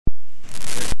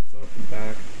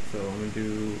to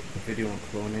do a video on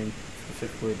cloning,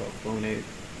 specifically about Cloneaid.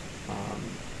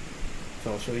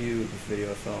 So I'll show you this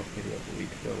video I saw maybe like a week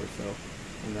ago or so,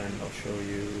 and then I'll show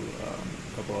you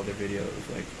a couple other videos,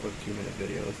 like quick 2-minute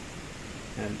videos,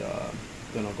 and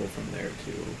then I'll go from there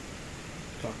to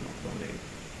talk about Cloneaid.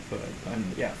 But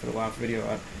yeah, for the last video,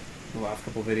 the last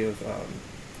couple videos,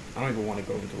 I don't even want to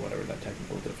go into whatever that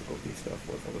technical difficulty stuff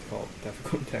was. That was called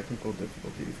technical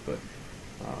difficulties, but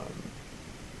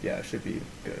yeah, it should be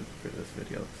good for this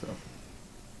video. So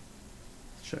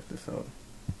let's check this out.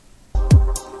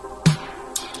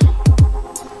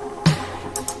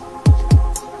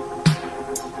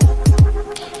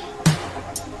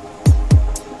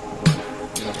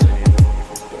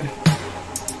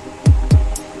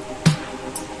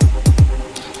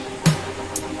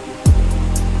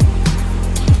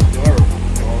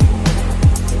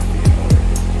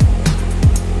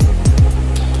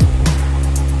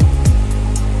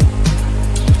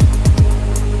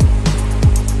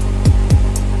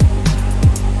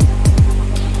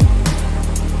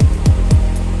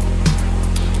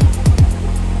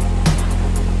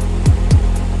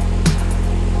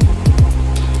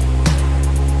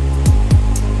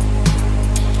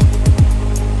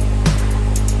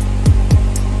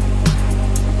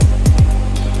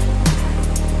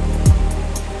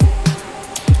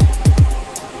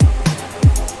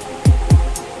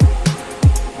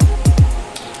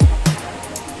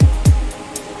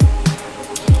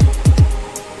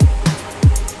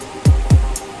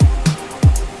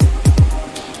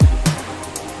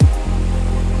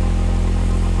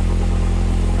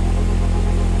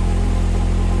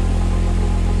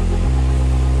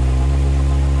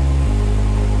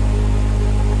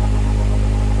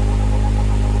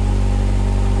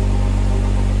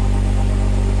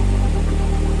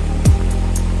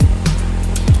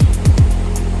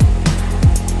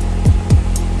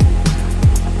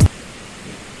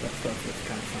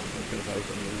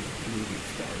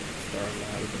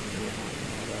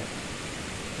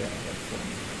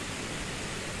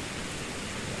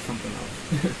 Something else.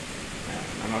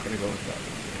 I'm not going to go into that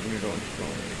one. I'm going to go into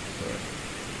Cloneaid, but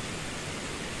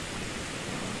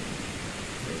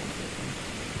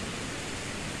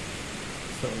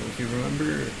so if you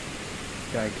remember this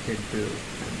guy Kid Boo,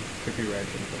 and could be right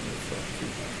on this stuff too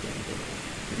back then, but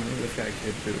if you remember this guy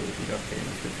Kid Boo, he got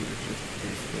famous because he was just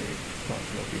basically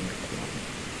talking about being a clone.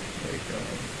 Like,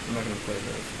 I'm not going to play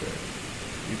this, but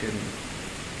you can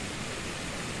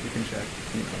check,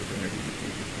 you know, his interview with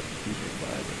DJ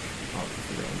Vlad, which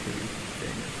obviously they're all pretty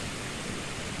famous.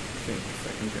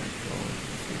 Second gen clone,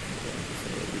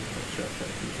 facility, just that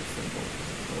he's a symbol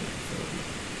for the clone facility.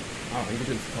 He was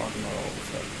just talking about all this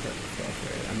type of stuff,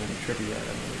 right? And then Trippy Red, I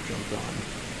know, jumped on.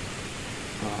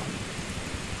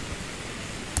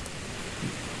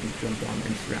 He jumped on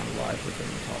Instagram Live with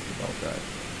him and talked about that.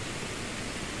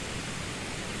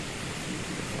 Let's see if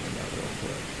we can find that real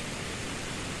quick.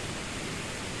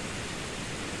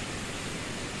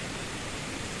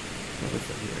 Looks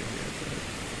like right here, but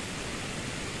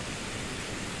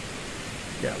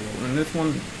yeah, well, in this one,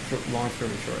 long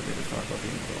story short, they just talk about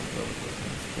being clone really quick,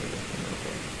 and let's play this one real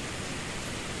quick.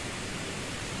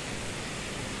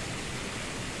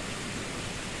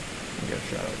 I'll get a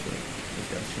shout out to this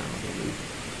guy's channel, The Loop.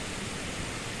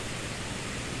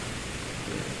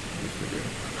 This video,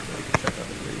 so you can check out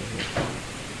the video here.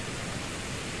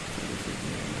 So this is me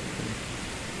and everything.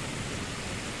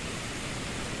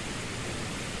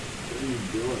 What are you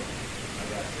doing? I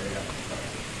got straight up.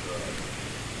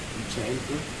 You changed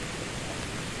it?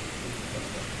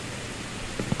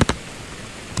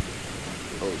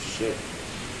 Oh shit.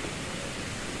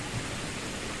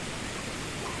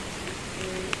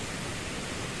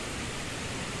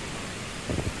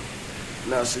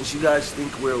 Now since you guys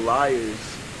think we're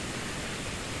liars,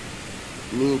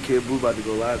 me and Kid Boo about to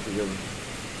go live together.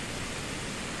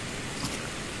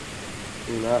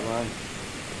 You're not lying.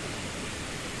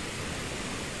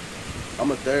 I'm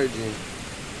a third gen.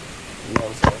 You know what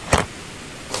I'm saying?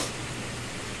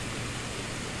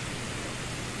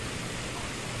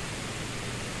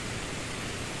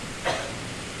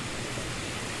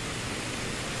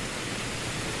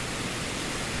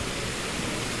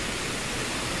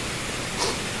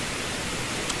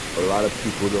 A lot of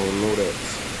people don't know that.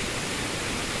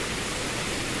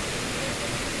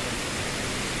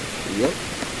 Yep.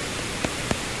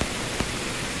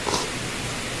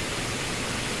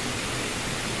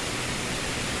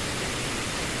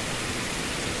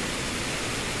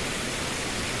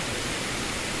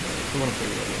 I want to play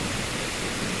the other one.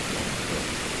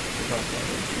 We'll talk about it.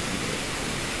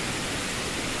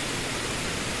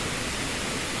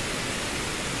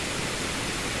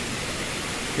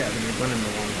 Yeah, then you're running the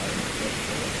one line.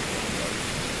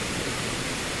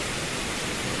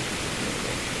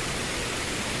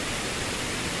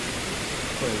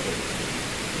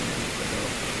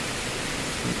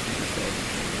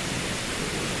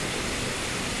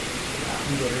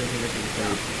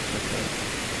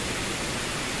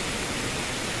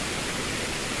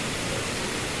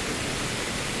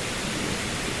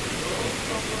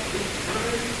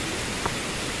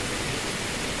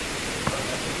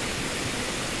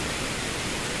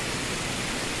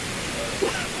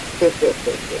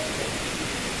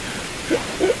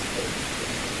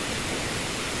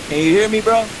 Can you hear me,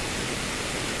 bro?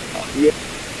 Yeah,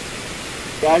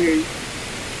 I hear you.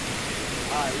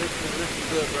 Alright, listen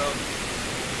good, bro.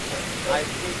 I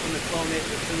came from the Cloneaid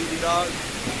facility, dog,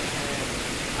 and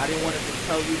I didn't want to just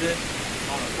tell you this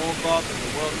on a phone call because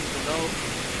the world needs to know,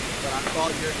 but I saw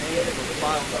your name in the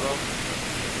files, bro.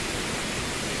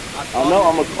 I know,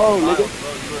 I'm a clone, nigga.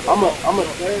 I'm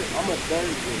a third.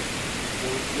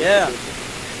 Yeah.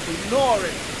 So you know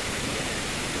already.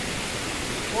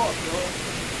 Fuck, bro.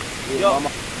 Yeah, Yo.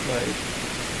 Like,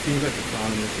 seems like the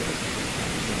problem is that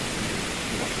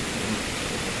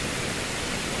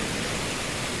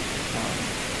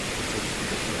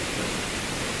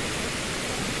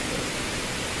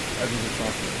I think it's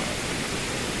also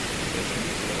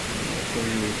so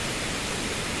you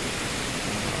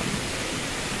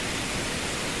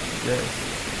this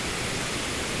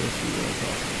we will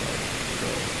talk about. So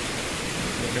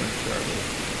we're gonna start with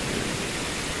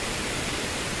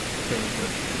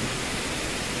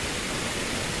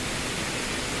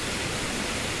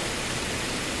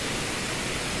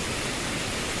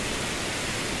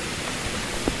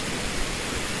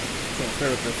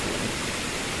start with this one.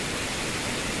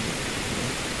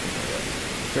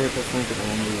 Start with this link and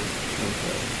then we'll move into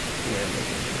where I'm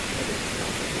looking. I think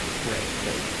it's right.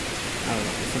 Like, I don't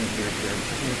know, there's some weird term.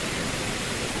 I think it's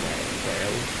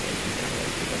rail. Like, you kind of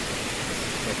like a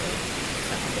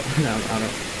sound. No, I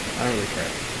don't really care,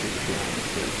 to be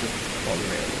honest. It's just called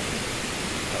rail.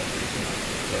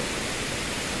 So,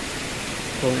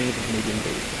 Cloneaid is a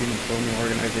Canadian-based human cloning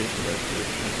organization that's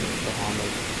in the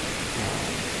Bahamas.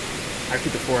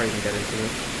 Actually, before I even get into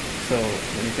this, so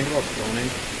when you think about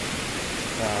cloning,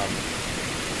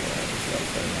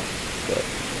 but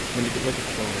when you look at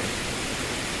cloning,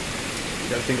 you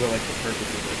gotta think about like the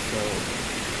purpose of it. So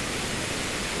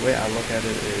the way I look at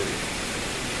it is,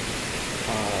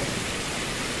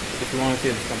 if you want to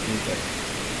see this company's like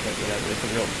whatever, it's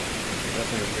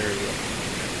definitely a very real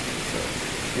company. So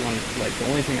if you want to, like, the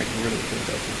only thing I can really think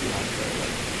of if you want to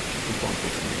like debunk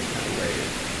this in any kind of way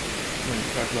is when you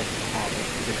talk about the Bahamas,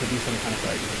 there could be some kind of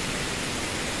like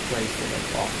place for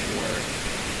like offshore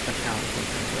accounts and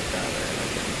things like that, right?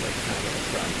 Like, kind of like a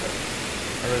front, but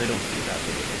I really don't see that,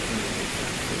 so it doesn't really make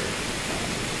sense for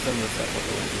some of the stuff I'll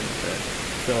go into instead.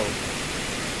 So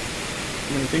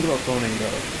when you think about cloning,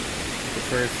 though, the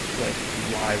first, like,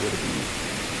 why would it be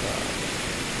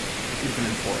even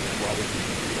important, and why would you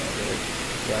even do that, really?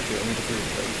 So actually, let me just read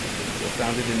something. So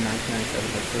founded in 1997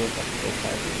 by philosophical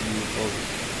private UFO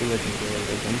religion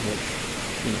realism, which,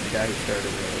 you know, the guy who started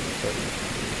realism started this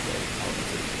company, so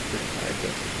obviously pretty high, but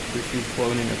we see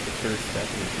cloning as the first step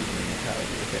in achieving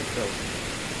immortality. Okay, so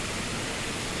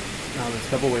now there's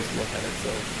a couple ways to look at it.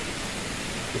 So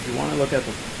if you want to look at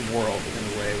the world in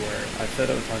a way where I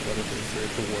said I would talk about this in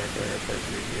spiritual warfare part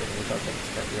 3 here, and we'll talk about this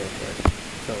part real quick.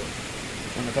 So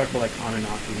when I talk about like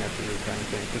Anunnaki, Nephilim kind of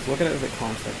thing, just look at it as a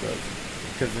concept of,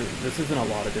 because this is in a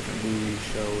lot of different movies,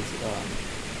 shows,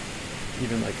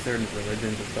 even like certain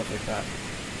religions and stuff like that.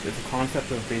 It's a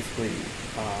concept of basically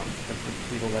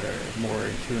people that are more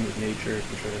in tune with nature,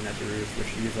 which are the Nephilim,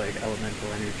 which use like elemental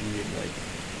energy and like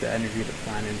the energy of the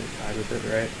planet and tied with it,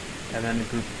 right? And then a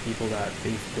group of people that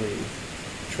basically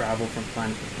travel from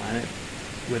planet to planet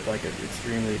with like an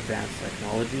extremely advanced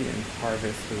technology and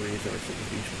harvest the resources of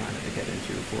each planet to get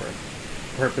into for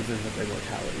purposes of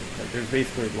immortality. Like, there's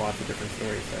basically lots of different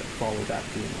stories that follow that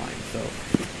theme line. So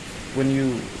when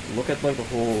you look at like the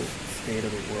whole state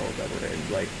of the world that we're in,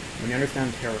 like when you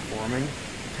understand terraforming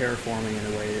in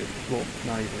a way, well,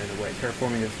 not even in a way,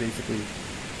 terraforming is basically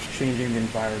changing the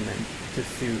environment to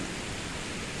suit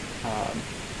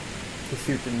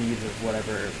the needs of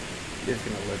whatever is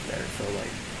going to live there. So like,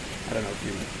 I don't know if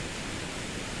you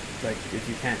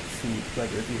can't see, like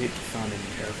if you hate the sun and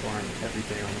you terraform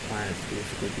everything on the planet to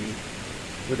basically be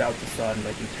without the sun,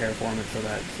 like you terraform it so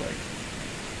that it's like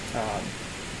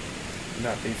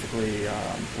that basically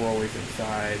we're always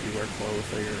inside, you wear clothes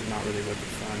so you're not really with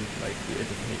the sun, like it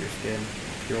doesn't hit your skin,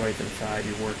 you're always inside,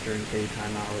 you work during daytime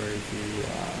hours,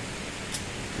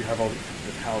 you have all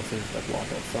these houses that block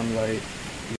out sunlight,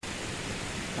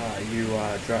 you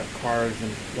drive cars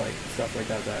and like stuff like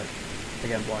that that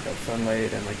again block out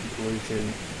sunlight and like the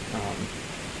pollution.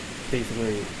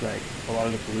 Basically, like a lot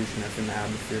of the pollution that's in the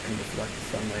atmosphere can reflect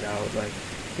the sunlight out. Like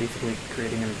basically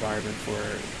creating an environment for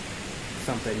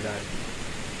something that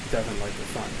doesn't like the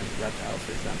sun. And reptiles,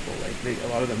 for example, like a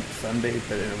lot of them sunbathe,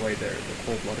 but in a way they're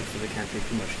cold-blooded, so they can't take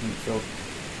too much heat. So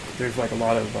there's like a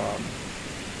lot of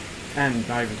and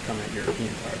not even coming at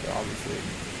European part, but obviously,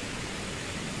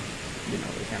 you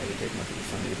know, they can't really take much of the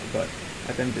sun either. But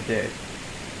at the end of the day,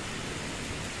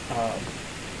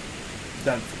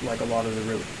 that's like a lot of the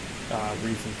real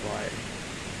reasons why,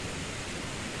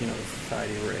 you know, the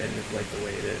society we're in is like the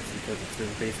way it is, because it's been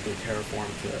basically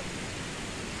terraformed to,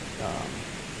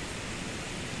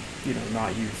 you know,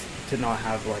 not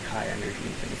have like high energy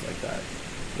and things like that.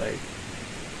 Like,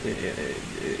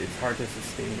 it's hard to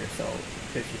sustain yourself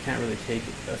if you can't really take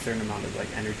a certain amount of like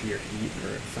energy or heat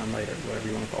or sunlight or whatever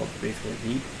you want to call it, basically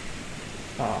heat.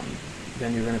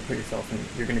 Then you're going to put yourself in,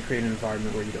 you're going to create an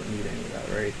environment where you don't need any of that,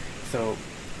 right? So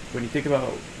when you think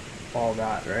about all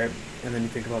that, right, and then you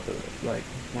think about the, like,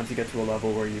 once you get to a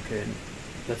level where you can,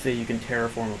 let's say you can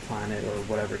terraform a planet or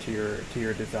whatever to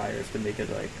your desires to make it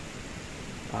like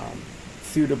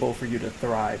suitable for you to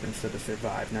thrive instead of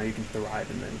survive. Now you can thrive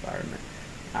in the environment.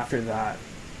 After that,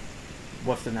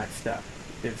 what's the next step?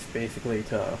 It's basically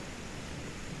to,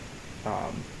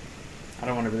 I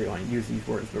don't really want to use these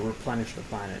words, but replenish the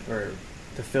planet, or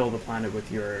to fill the planet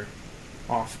with your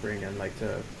offspring, and like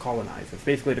to colonize. It's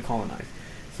basically to colonize.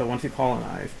 So once you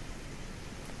colonize,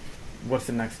 what's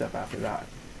the next step after that?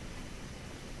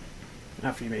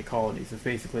 After you make colonies, it's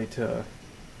basically to,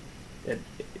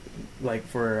 like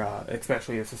for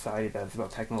especially a society that's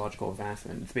about technological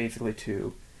advancement, it's basically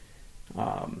to,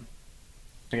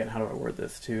 again, how do I word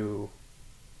this? To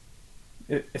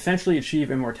essentially achieve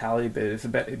immortality, but it's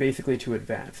basically to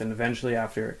advance, and eventually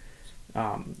after,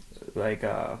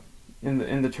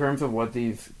 in the terms of what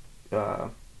these,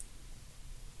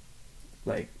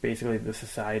 like basically the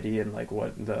society and like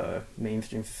what the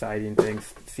mainstream society and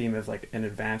things seem as like an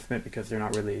advancement, because they're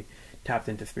not really tapped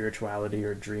into spirituality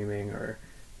or dreaming or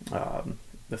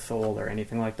the soul or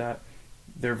anything like that.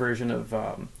 Their version of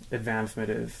advancement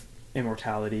is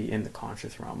immortality in the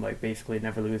conscious realm, like basically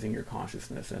never losing your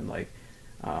consciousness, and like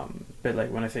but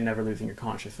like when I say never losing your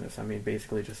consciousness, I mean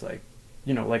basically just like,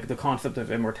 you know, like the concept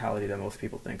of immortality that most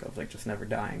people think of, like just never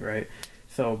dying, right?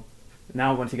 So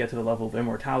now once you get to the level of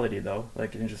immortality though,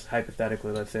 like, and just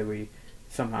hypothetically, let's say we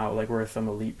somehow, like we're some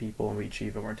elite people and we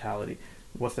achieve immortality,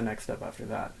 what's the next step after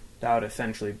that? That would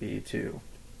essentially be to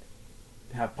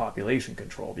have population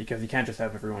control, because you can't just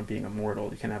have everyone being immortal.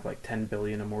 You can have like 10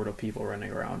 billion immortal people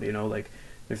running around, you know, like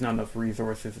there's not enough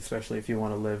resources, especially if you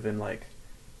want to live in like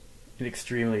an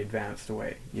extremely advanced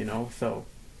way, you know? So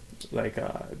like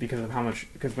because of how much,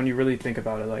 because when you really think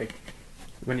about it, like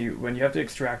when you have to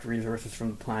extract resources from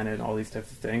the planet and all these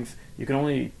types of things, you can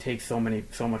only take so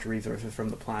much resources from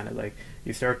the planet. Like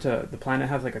the planet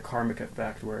has like a karmic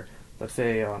effect where, let's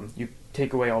say you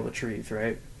take away all the trees,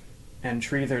 right? And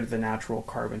trees are the natural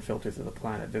carbon filters of the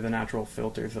planet. They're the natural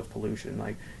filters of pollution.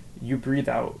 Like you breathe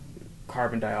out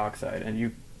carbon dioxide,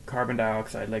 and carbon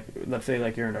dioxide, like let's say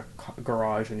like you're in a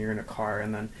garage and you're in a car,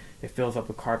 and then it fills up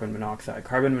with carbon monoxide.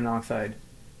 Carbon monoxide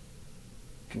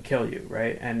can kill you,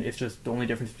 right? And it's just the only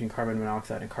difference between carbon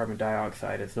monoxide and carbon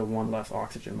dioxide is the one less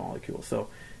oxygen molecule. So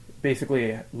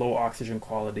basically low oxygen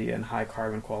quality and high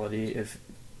carbon quality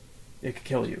it could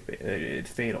kill you. It's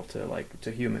fatal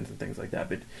to humans and things like that.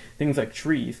 But things like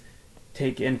trees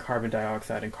take in carbon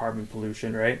dioxide and carbon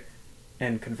pollution, right,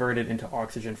 and convert it into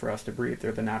oxygen for us to breathe.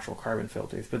 They're the natural carbon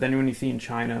filters. But then when you see in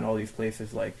China and all these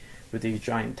places, like with these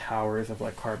giant towers of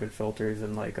like carbon filters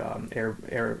and like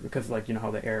air, because like, you know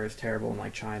how the air is terrible in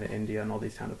like China, India, and all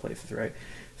these kind of places, right?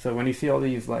 So when you see all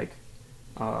these like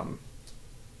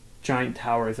giant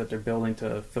towers that they're building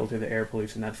to filter the air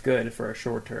pollution, that's good for a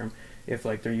short term, if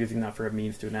like they're using that for a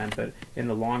means to an end. But in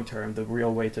the long term, the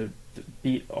real way to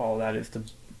beat all that is to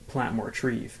plant more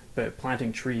trees. But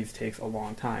planting trees takes a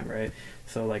long time, right?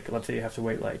 So like, let's say you have to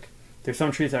wait, like there's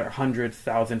some trees that are hundreds,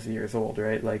 thousands of years old,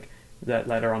 right? Like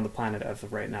that are on the planet as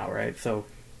of right now, right? So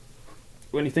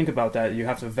when you think about that, you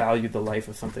have to value the life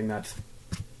of something that's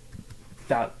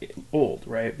that old,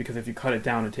 right? Because if you cut it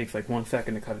down, it takes like 1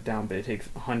 second to cut it down, but it takes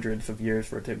hundreds of years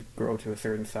for it to grow to a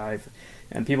certain size,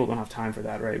 and people don't have time for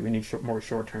that, right? We need more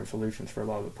short-term solutions for a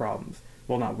lot of the problems.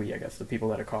 Well, not we, I guess, the people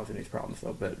that are causing these problems,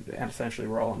 though, but essentially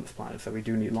we're all on this planet, so we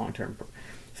do need long-term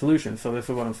solutions. So this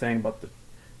is what I'm saying about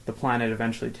the planet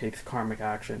eventually takes karmic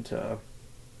action to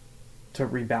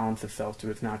rebalance itself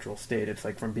to its natural state. It's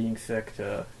like from being sick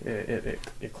to it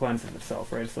cleanses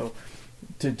itself, right? So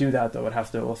to do that though, it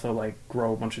has to also like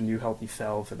grow a bunch of new healthy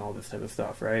cells and all this type of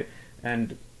stuff, right?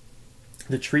 And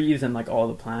the trees and like all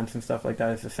the plants and stuff like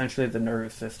that is essentially the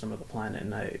nervous system of the planet.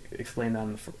 And I explained that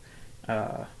in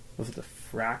the was it the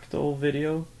fractal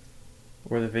video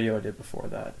or the video I did before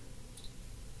that?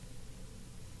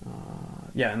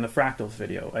 Yeah, in the fractals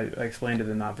video, I explained it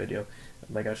in that video.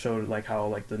 Like I showed like how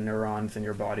like the neurons in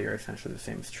your body are essentially the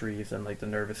same as trees, and like the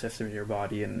nervous system in your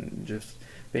body, and just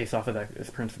based off of that this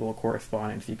principle of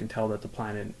correspondence, you can tell that the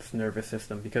planet's nervous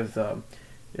system, because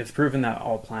it's proven that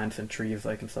all plants and trees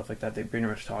like and stuff like that, they pretty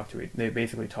much they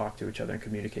basically talk to each other and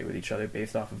communicate with each other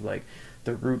based off of like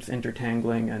the roots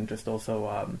intertangling, and just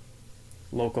also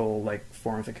local like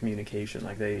forms of communication.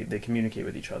 Like they communicate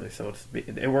with each other, so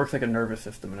it works like a nervous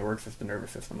system, and it works as the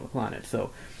nervous system of the planet.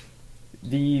 So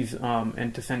these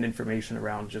and to send information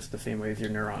around just the same way as your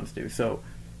neurons do. So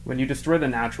when you destroy the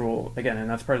natural, again, and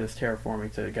that's part of this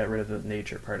terraforming to get rid of the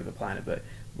nature part of the planet, but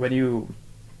when you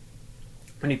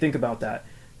think about that,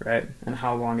 right, and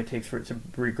how long it takes for it to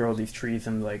regrow these trees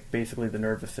and like basically the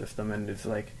nervous system, and it's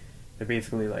like they're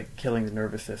basically like killing the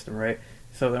nervous system, right?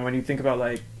 So then when you think about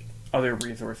like other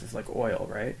resources like oil,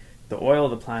 right? The oil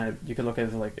of the planet, you can look at it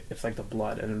as like, it's like the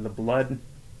blood, and the blood,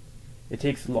 it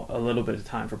takes a little bit of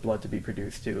time for blood to be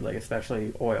produced too, like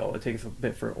especially oil. It takes a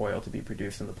bit for oil to be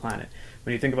produced in the planet.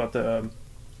 When you think about the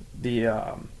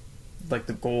like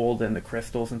the gold and the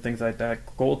crystals and things like that,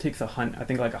 gold takes I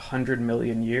think like 100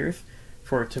 million years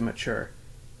for it to mature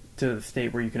to the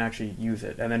state where you can actually use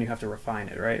it, and then you have to refine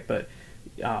it, right? But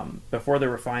before the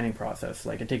refining process,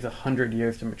 like it takes 100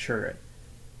 years to mature it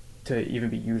to even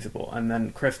be usable. And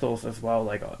then crystals as well,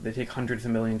 like they take hundreds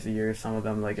of millions of years. Some of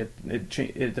them, like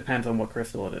it depends on what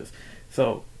crystal it is.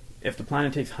 So if the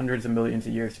planet takes hundreds of millions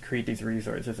of years to create these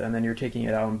resources, and then you're taking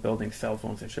it out and building cell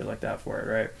phones and shit like that for it,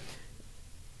 right?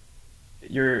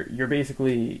 You're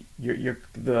basically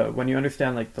when you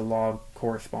understand like the law of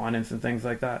correspondence and things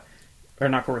like that, or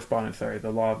not correspondence, sorry, the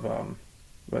law of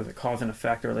what is it, cause and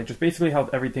effect, or like just basically how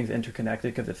everything's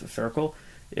interconnected because it's a circle.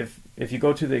 If you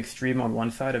go to the extreme on one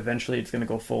side, eventually it's going to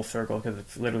go full circle because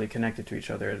it's literally connected to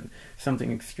each other, and something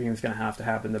extreme is going to have to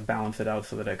happen to balance it out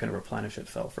so that it can replenish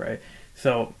itself, right?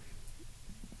 So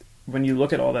when you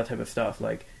look at all that type of stuff,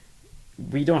 like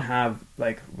we don't have,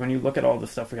 like when you look at all the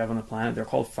stuff we have on the planet, they're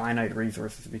called finite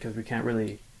resources because we can't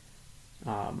really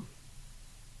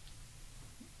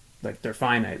like they're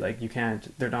finite, like you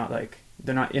can't, they're not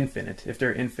infinite. If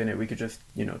they're infinite, we could just,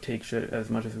 take shit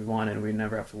as much as we want and we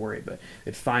never have to worry. But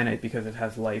it's finite because it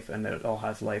has life, and it all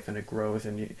has life, and it grows.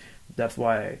 And that's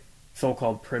why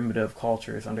so-called primitive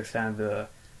cultures understand the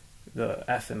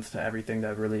essence to everything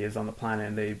that really is on the planet,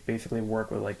 and they basically work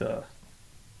with like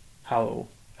how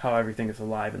everything is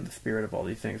alive and the spirit of all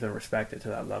these things, and respect it to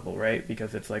that level, right?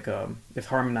 Because it's like it's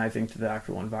harmonizing to the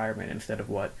actual environment instead of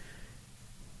what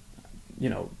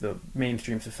the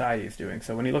mainstream society is doing.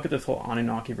 So when you look at this whole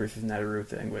Anunnaki versus Neteru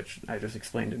thing, which I just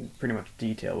explained in pretty much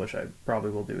detail, which I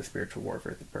probably will do a spiritual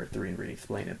warfare part 3 and really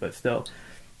explain it, but still,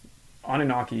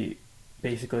 Anunnaki,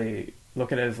 basically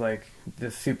look at it as like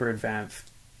this super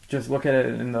advanced, just look at it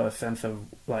in the sense of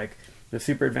like the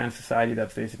super advanced society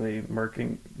that's basically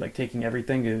taking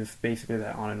everything, is basically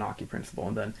that Anunnaki principle.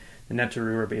 And then the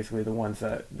Neteru are basically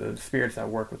the spirits that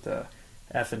work with the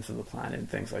essence of the planet and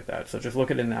things like that. So just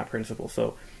look at it in that principle.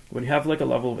 So when you have like a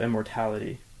level of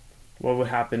immortality, what will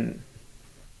happen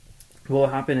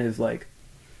is like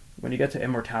when you get to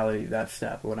immortality, that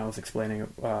step, what I was explaining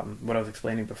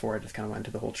before, I just kind of went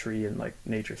into the whole tree and like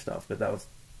nature stuff, but that was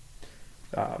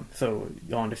so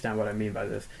you'll understand what I mean by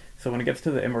this. So when it gets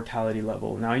to the immortality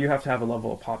level, now you have to have a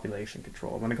level of population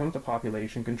control. When it comes to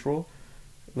population control,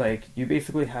 like you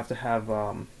basically have to have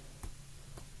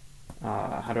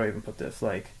how do I even put this?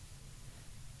 Like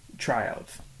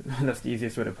tryouts. That's the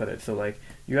easiest way to put it. So like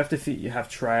you have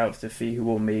tryouts to see who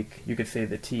will make, you could say,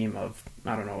 the team of,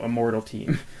 I don't know, immortal team.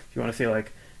 If you want to say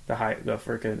like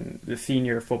the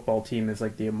senior football team is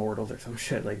like the Immortals or some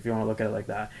shit. Like if you want to look at it like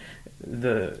that,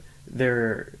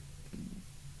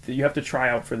 you have to try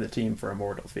out for the team for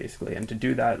Immortals basically. And to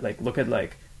do that, like look at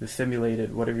like the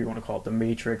simulated, whatever you want to call it, the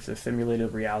Matrix, the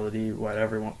simulated reality,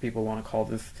 whatever people want to call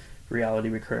this reality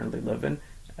we currently live in,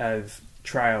 as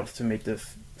tryouts to make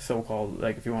this so-called,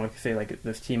 like if you want to say like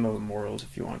this team of immortals,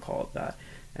 if you want to call it that.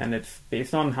 And it's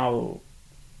based on how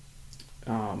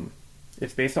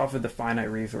it's based off of the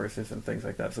finite resources and things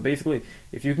like that. So basically,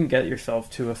 if you can get yourself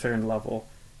to a certain level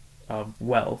of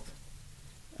wealth,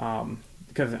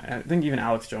 because I think even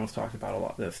Alex Jones talked about a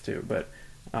lot of this too, but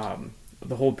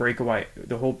the whole breakaway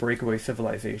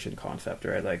civilization concept,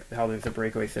 right? Like how there's a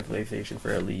breakaway civilization for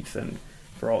elites and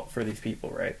for these people,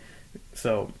 right?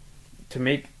 So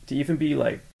to even be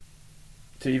like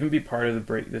to even be part of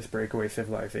this breakaway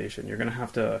civilization, you're gonna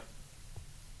have to,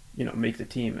 you know, make the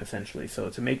team essentially. So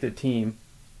to make the team,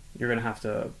 you're gonna have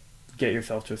to get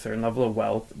yourself to a certain level of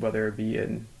wealth, whether it be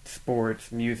in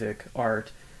sports, music,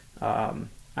 art,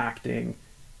 acting,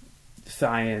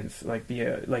 science. Like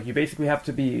you basically have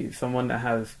to be someone that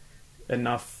has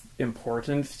enough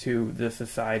importance to the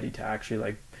society to actually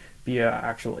like be an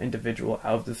actual individual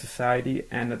of the society,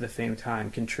 and at the same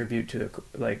time contribute to the,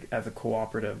 like as a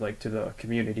cooperative, like to the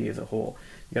community as a whole.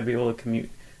 You got to be able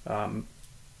to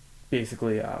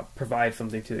basically provide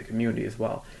something to the community as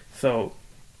well. So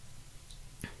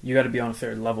you got to be on a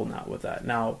certain level now with that.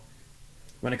 Now,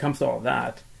 when it comes to all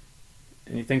that,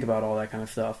 and you think about all that kind of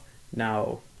stuff,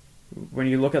 now when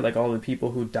you look at like all the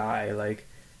people who die, like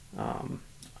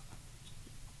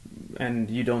and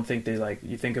you don't think they like,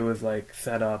 you think it was like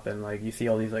set up, and like you see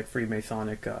all these like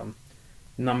Freemasonic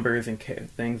numbers and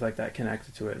things like that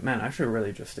connected to it. Man, I should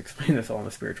really just explain this all in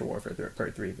the Spiritual Warfare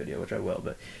Part 3 video, which I will,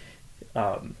 but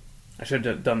I should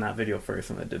have done that video first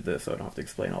and then did this, so I don't have to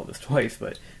explain all this twice.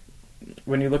 But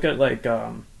when you look at like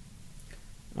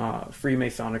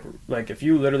Freemasonic, like if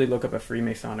you literally look up a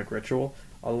Freemasonic ritual,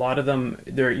 a lot of them,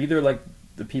 they're either like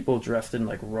the people dressed in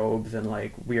like robes and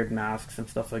like weird masks and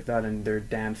stuff like that, and they're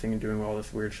dancing and doing all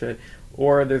this weird shit,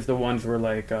 or there's the ones where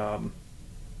like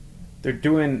they're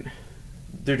doing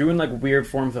like weird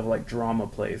forms of like drama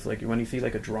plays. Like when you see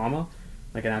like a drama,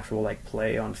 like an actual like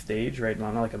play on stage, right?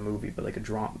 Not like a movie, but like a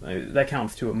drama, that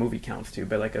counts too. A movie counts too,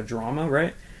 but like a drama,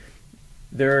 right?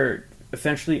 They're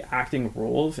essentially acting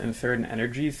roles in certain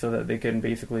energies so that they can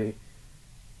basically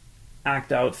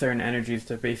act out certain energies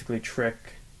to basically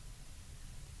trick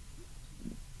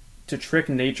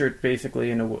nature,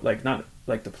 basically, in a like, not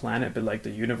like the planet, but like the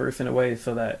universe in a way,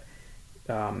 so that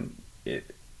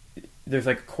there's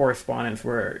like a correspondence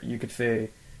where you could say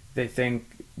they think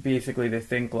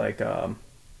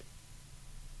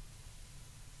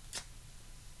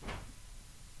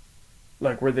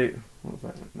like where they, what was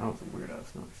that? That was a weird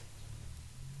ass noise.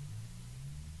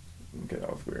 Okay,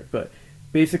 that was weird. But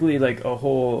basically like a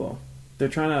whole, they're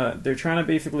trying to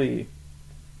basically,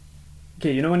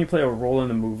 okay, you know when you play a role in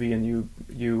the movie and you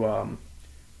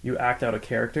act out a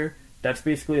character, that's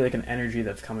basically like an energy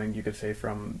that's coming, you could say,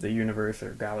 from the universe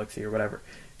or galaxy or whatever.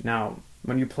 Now,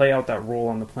 when you play out that role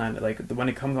on the planet, like when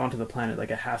it comes onto the planet,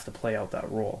 like it has to play out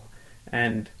that role.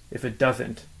 And if it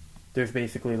doesn't, there's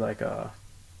basically like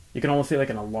you can almost say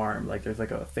like an alarm, like there's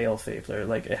like a fail-safe,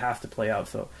 like it has to play out.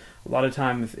 So a lot of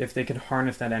times, if they can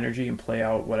harness that energy and play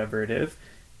out whatever it is,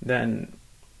 then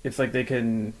it's like they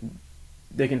can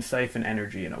siphon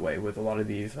energy in a way with a lot of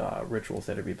these rituals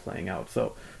that are be playing out.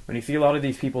 So when you see a lot of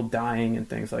these people dying and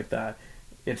things like that,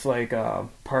 it's like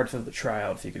parts of the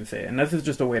tryouts, you can say. And this is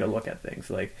just a way to look at things.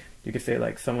 Like you could say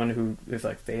like someone who is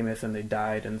like famous and they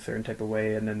died in a certain type of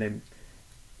way, and then they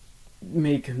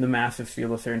make the masses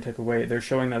feel a certain type of way. They're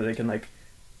showing that they can they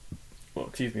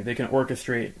can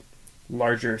orchestrate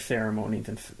larger ceremonies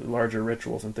and larger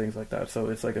rituals and things like that. So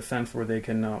it's like a sense where they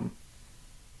can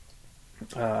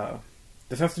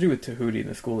this has to do with Tahuti,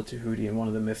 the school of Tahuti, in one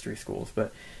of the mystery schools,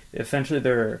 but essentially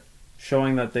they're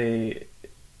showing that they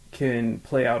can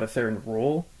play out a certain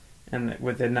role, and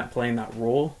within that playing that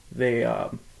role,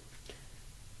 and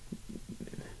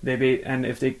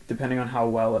if they, depending on how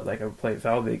well it plays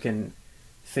out, they can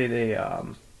say they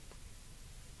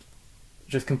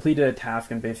just completed a task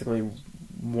and basically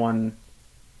won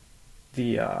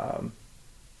the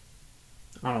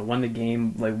won the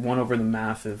game, like won over the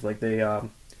masses. Like they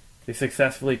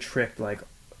successfully tricked, like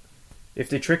if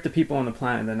they tricked the people on the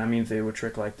planet, then that means they would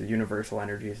trick like the universal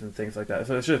energies and things like that.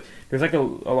 So it's just, there's like a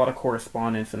lot of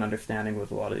correspondence and understanding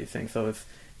with a lot of these things. So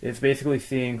it's basically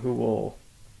seeing who will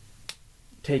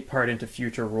take part into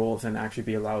future roles and actually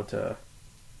be allowed to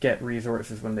get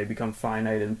resources when they become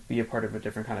finite and be a part of a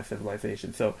different kind of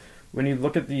civilization. So when you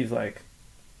look at these like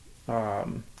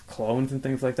clones and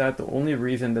things like that, the only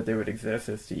reason that they would exist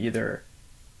is to either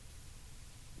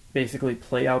basically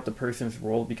play out the person's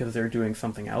role because they're doing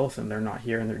something else and they're not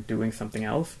here and they're doing something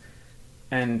else.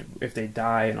 And if they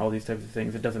die and all these types of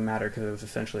things, it doesn't matter because it was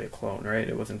essentially a clone, right?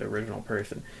 It wasn't the original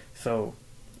person. So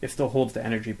it still holds the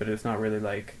energy, but it's not really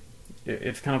like,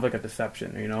 it's kind of like a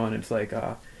deception, you know? And it's like,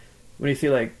 when you see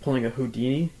like pulling a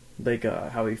Houdini, like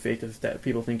how he faked his death,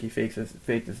 people think he faked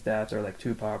his death, or like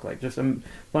Tupac, like just a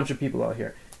bunch of people out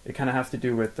here. It kind of has to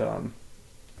do with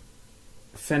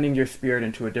sending your spirit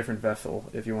into a different vessel,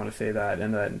 if you want to say that,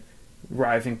 and then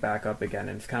rising back up again.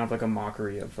 And it's kind of like a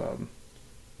mockery of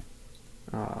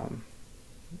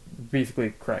basically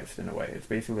Christ in a way. It's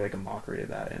basically like a mockery of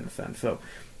that in a sense. So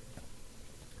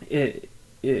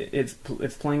it's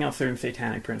playing out certain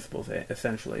satanic principles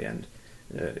essentially, and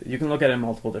you can look at it in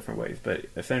multiple different ways, but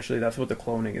essentially that's what the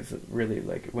cloning is really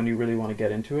like. When you really want to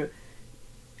get into it,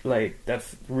 like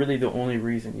that's really the only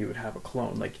reason you would have a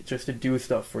clone, like just to do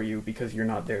stuff for you because you're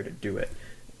not there to do it,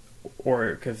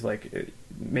 or because like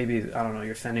maybe I don't know,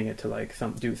 you're sending it to like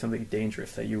do something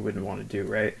dangerous that you wouldn't want to do,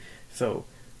 right? So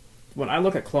when I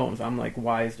look at clones, I'm like,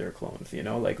 why is there clones? You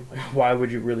know, like why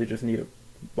would you really just need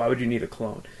why would you need a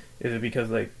clone? Is it because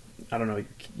like I don't know,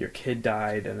 your kid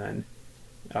died and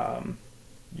then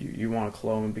you want a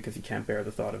clone because you can't bear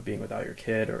the thought of being without your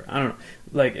kid, or I don't know,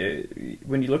 like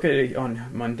when you look at it on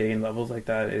mundane levels like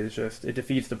that, it's just, it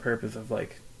defeats the purpose of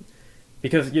like,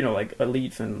 because you know, like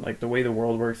elites and like the way the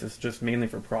world works is just mainly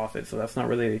for profit, so that's not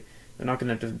really, they're not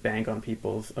going to just bank on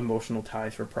people's emotional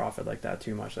ties for profit like that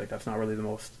too much. Like that's not really the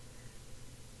most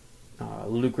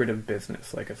lucrative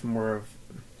business. Like it's more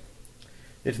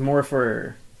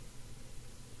for,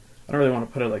 I don't really want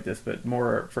to put it like this, but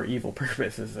more for evil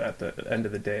purposes at the end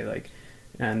of the day. Like,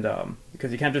 and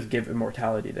because you can't just give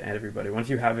immortality to everybody. Once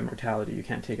you have immortality, you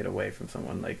can't take it away from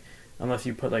someone. Like, unless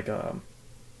you put like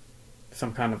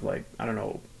some kind of like, I don't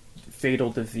know,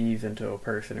 fatal disease into a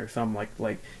person or something,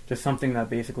 like just something that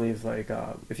basically is like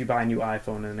if you buy a new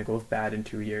iPhone and it goes bad in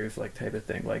 2 years, like type of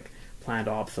thing, like planned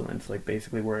obsolescence, like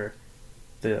basically where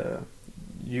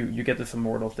you get this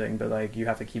immortal thing, but like you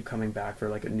have to keep coming back for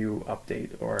like a new update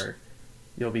or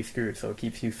you'll be screwed. So it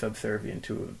keeps you subservient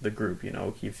to the group, you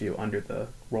know, keeps you under the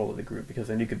role of the group, because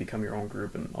then you could become your own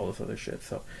group and all this other shit.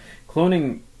 So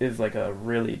cloning is like a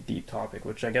really deep topic,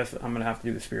 which I guess I'm gonna have to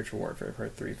do the spiritual warfare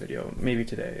part 3 video maybe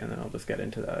today, and then I'll just get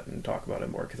into that and talk about it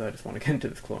more, because I just want to get into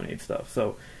this Cloneaid stuff.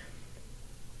 So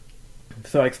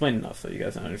I explained enough so you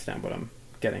guys understand what I'm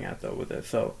getting at though with it.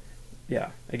 So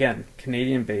yeah, again,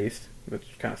 Canadian based, which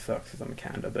kind of sucks because I'm in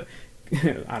Canada, but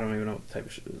I don't even know what type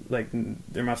of shit, like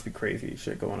there must be crazy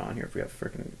shit going on here if we have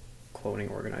freaking cloning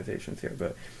organizations here,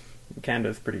 but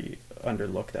Canada's pretty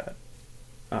underlooked at.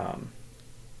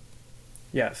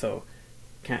 Yeah, so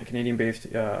Canadian based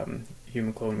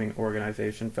human cloning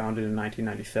organization, founded in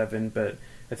 1997, but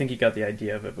I think he got the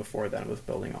idea of it before then, was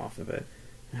building off of it.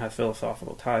 It has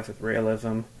philosophical ties with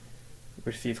realism,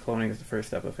 which sees cloning as the first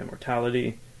step of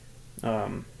immortality.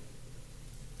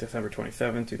 December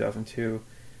 27, 2002,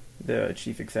 the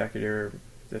chief executive,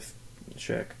 this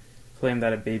chick, claimed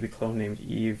that a baby clone named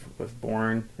Eve was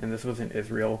born, and this was in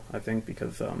Israel, I think,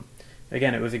 because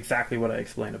again, it was exactly what I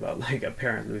explained about like a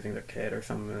parent losing their kid or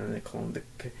something, and they cloned the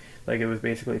kid. Like it was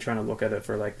basically trying to look at it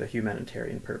for like the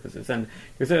humanitarian purposes. And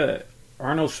there's a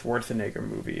Arnold Schwarzenegger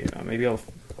movie. Maybe I'll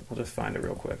just find it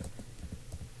real quick.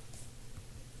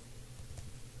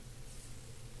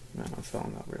 Man, I'm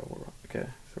spelling that real wrong. Okay,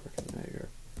 Schwarzenegger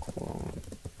clone.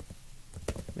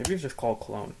 Maybe it's just called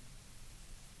Clone.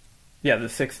 Yeah, The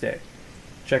Sixth Day.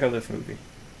 Check out this movie.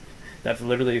 That's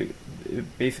literally,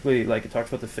 basically, like, it talks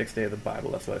about the sixth day of the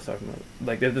Bible. That's what it's talking about.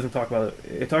 Like, it doesn't talk about it.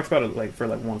 It talks about it, like, for,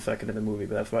 like, 1 second in the movie,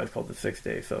 but that's why it's called the sixth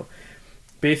day. So,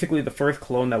 basically, the first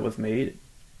clone that was made,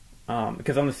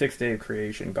 because on the sixth day of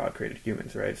creation, God created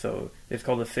humans, right? So, it's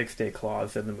called the sixth day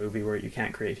clause in the movie, where you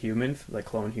can't create humans, like,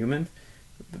 clone humans,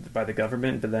 by the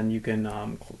government, but then you can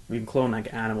clone,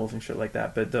 like, animals and shit like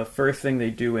that. But the first thing they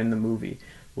do in the movie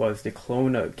was they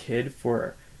clone a kid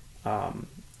for, well,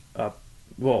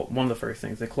 one of the first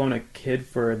things, they clone a kid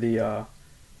for the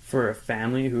for a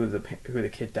family who the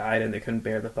kid died, and they couldn't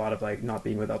bear the thought of like not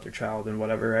being without their child and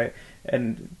whatever, right?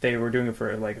 And they were doing it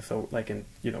for like, so like in,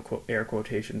 you know, quote, air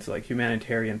quotations, like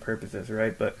humanitarian purposes,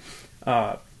 right? But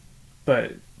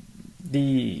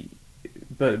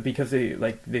because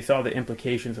they saw the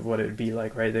implications of what it would be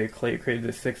like, right? They created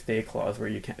the 6 day clause where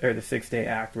you can't, or the 6 day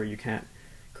act where you can't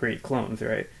create clones,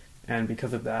 right? And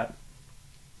because of that,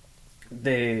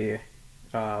 they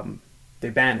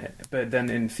ban it. But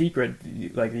then in secret,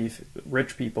 like, these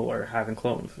rich people are having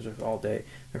clones, which is all day.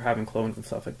 They're having clones and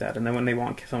stuff like that. And then when they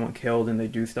want someone killed and they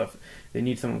do stuff, they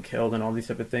need someone killed and all these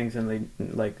type of things, and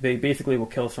they basically will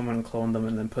kill someone and clone them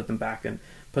and then put them back and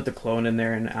put the clone in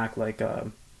there and act like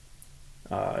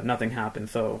nothing happened.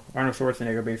 So Arnold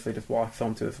Schwarzenegger basically just walks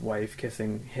home to his wife,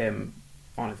 kissing him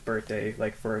on his birthday,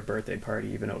 like for a birthday party,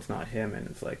 even though it's not him, and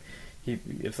it's like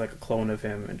it's like a clone of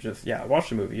him, and just, yeah, watch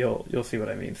the movie, you'll see what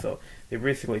I mean. So they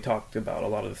basically talked about a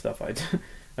lot of the stuff I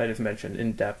just mentioned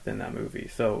in depth in that movie.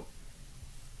 So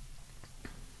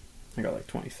I got like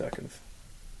 20 seconds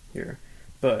here,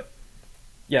 but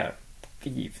yeah,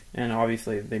 Eve, and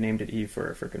obviously they named it Eve for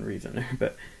a freaking reason.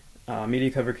 But media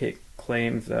coverage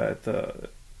claims that the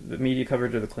media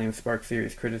coverage of the claim sparked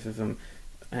serious criticism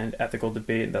and ethical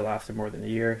debate that lasted more than a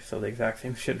year. So the exact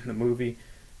same shit in the movie.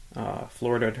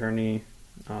 Florida attorney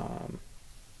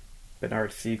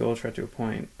Bernard Siegel tried to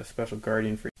appoint a special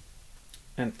guardian for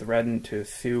and threatened to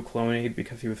sue Cloneaid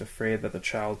because he was afraid that the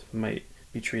child might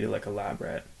be treated like a lab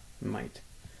rat might.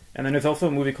 And then there's also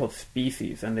a movie called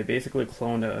Species, and they basically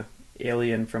clone a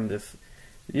alien from this.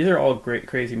 These are all great,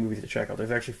 crazy movies to check out.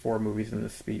 There's actually 4 movies in the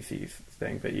Species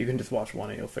thing, but you can just watch one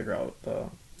and you'll figure out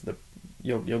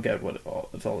you'll get what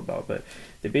it's all about. But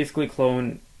they basically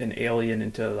clone an alien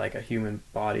into like a human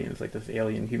body, and it's like this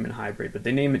alien-human hybrid. But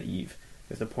they name it Eve.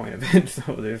 Is the point of it.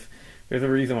 So there's a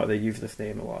reason why they use this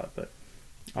name a lot. But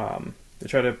they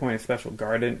try to appoint a special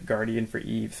guardian for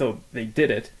Eve. So they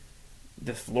did it.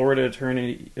 This Florida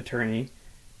attorney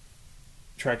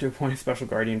tried to appoint a special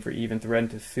guardian for Eve and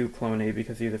threatened to sue Cloneaid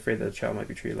because he was afraid that the child might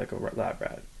be treated like a lab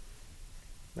rat.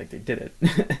 Like, they did it.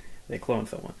 They cloned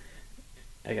someone,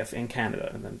 I guess, in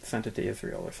Canada, and then sent it to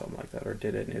Israel or something like that, or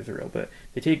did it in Israel. But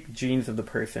they take genes of the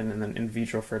person and then in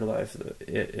vitro fertilize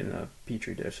it in a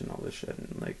petri dish and all this shit,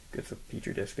 and like it's a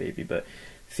petri dish baby. But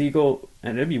Siegel,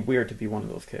 and it'd be weird to be one of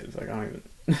those kids. Like, I don't even.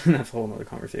 That's a whole other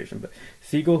conversation. But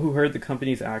Siegel, who heard the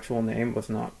company's actual name was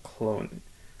not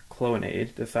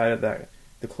Cloneaid, decided that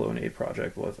the Cloneaid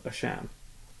project was a sham.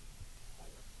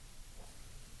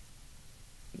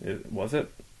 Was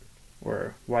it?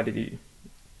 Or why did he,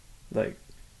 like,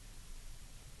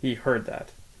 he heard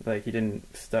that. Like, he didn't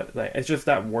like, it's just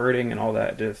that wording and all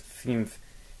that just seems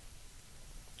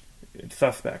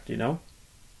suspect, you know?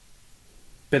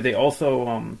 But they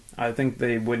also, I think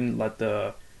they wouldn't let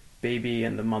the baby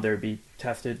and the mother be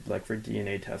tested, like, for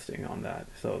DNA testing on that.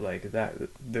 So, like, that,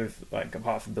 there's, like, a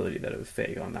possibility that it was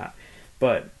fake on that.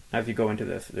 But as you go into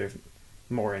this, there's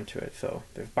more into it. So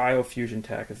there's Biofusion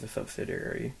Tech as a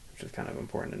subsidiary, which is kind of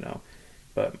important to know.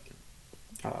 But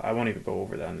I won't even go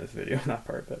over that in this video, that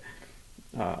part. But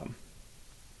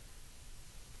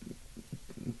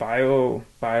bioethicist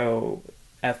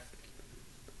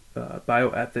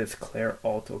Claire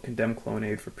Alto condemned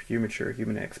Cloneaid for premature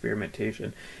human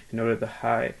experimentation and noted the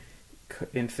high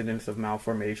incidence of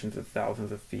malformations and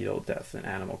thousands of fetal deaths in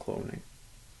animal cloning.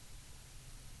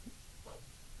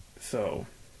 So,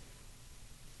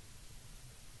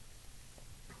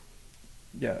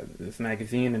 yeah, this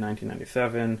magazine in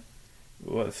 1997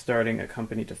 was starting a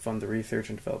company to fund the research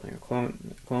and developing of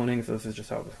cloning. So this is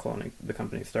just how the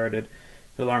company started.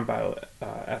 To alarm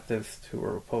bioethicists who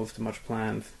were opposed to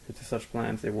such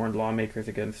plans, they warned lawmakers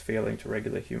against failing to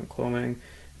regulate human cloning.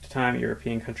 At the time,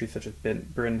 European countries such as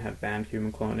Britain had banned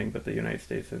human cloning, but the United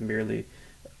States had merely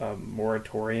a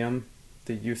moratorium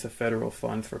the use of federal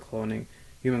funds for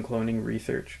human cloning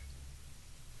research.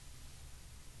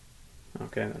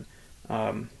 Okay, then.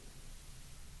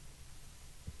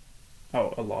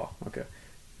 A law. Okay.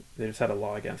 They just had a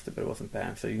law against it, but it wasn't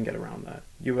banned, so you can get around that.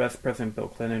 U.S. President Bill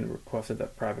Clinton requested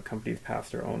that private companies pass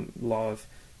their own laws.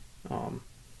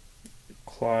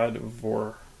 Claude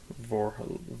Vorla,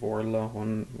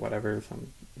 whatever,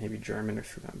 maybe German or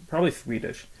probably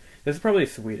Swedish. This is probably a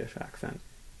Swedish accent.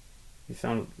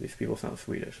 These people sound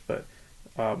Swedish, but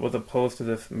was opposed to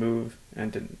this move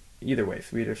and didn't. Either way,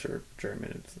 Swedish or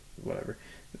German, it's whatever.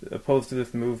 Opposed to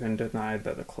this move and denied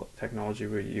that the technology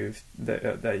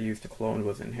that used to clone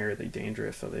was inherently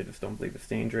dangerous, so they just don't believe it's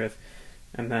dangerous.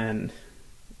 And then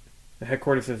the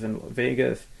headquarters is in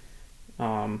Vegas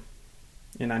in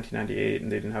 1998,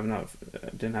 and they didn't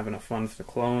have enough funds to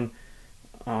clone.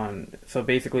 So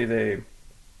basically, they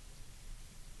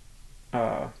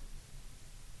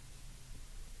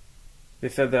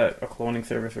said that a cloning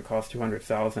service would cost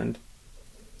 $200,000.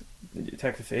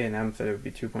 Texas A&M said it would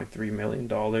be $2.3 million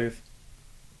to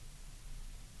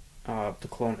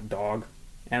clone a dog.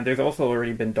 And there's also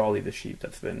already been Dolly the sheep I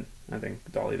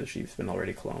think Dolly the sheep's been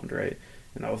already cloned, right?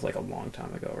 And that was like a long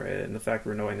time ago, right? And the fact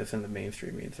we're knowing this in the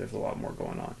mainstream means there's a lot more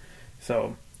going on.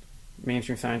 So,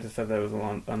 mainstream scientists said that it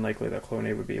was unlikely that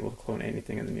Cloneaid would be able to clone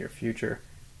anything in the near future.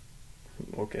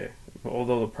 Okay.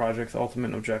 Although the project's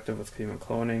ultimate objective was human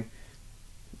cloning,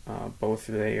 both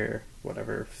they or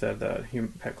whatever said that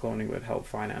pet cloning would help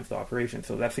finance the operation.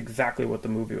 So that's exactly what the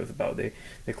movie was about. They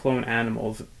clone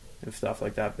animals and stuff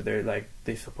like that, but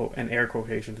they suppose, and air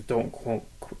quotations, don't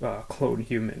clone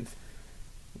humans.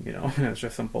 You know, it's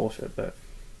just some bullshit. But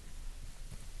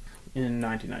in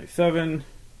 1997,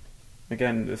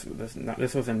 again, this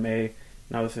was in May.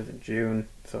 Now this is in June,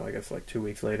 so I guess like 2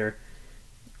 weeks later.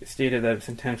 Stated that its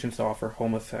intentions to offer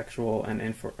homosexual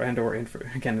again,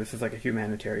 this is like a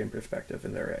humanitarian perspective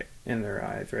in their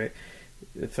eyes, right?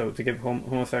 So to give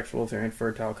homosexuals or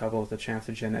infertile couples the chance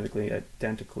to have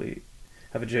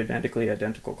a genetically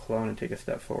identical clone and take a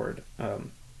step forward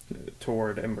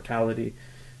toward immortality.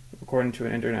 According to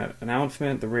an internet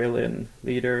announcement, the Raylin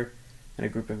leader and a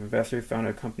group of investors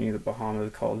founded a company in the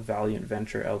Bahamas called Valiant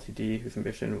Venture Ltd,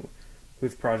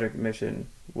 whose project mission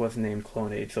was named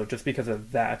Cloneaid. So just because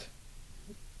of that,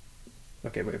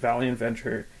 okay, wait, Valiant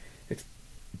Venture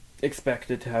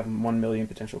expected to have 1 million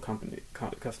potential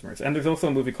customers. And there's also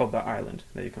a movie called The Island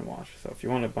that you can watch. So if you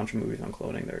want a bunch of movies on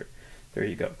cloning, there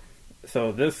you go.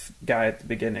 So this guy at the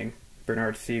beginning,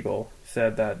 Bernard Siegel,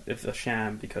 said that it's a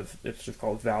sham because it's just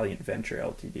called Valiant Venture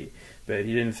Ltd. But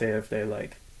he didn't say if they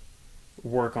like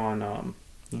work on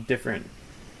different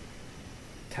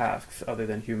tasks other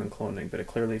than human cloning. But it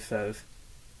clearly says,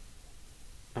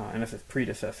 and it says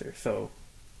predecessor. So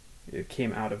it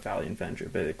came out of Valiant Venture,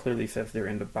 but it clearly says they're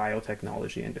in the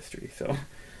biotechnology industry. So,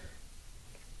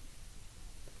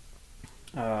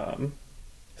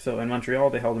 so in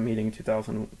Montreal, they held a meeting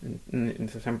in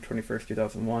September 21st,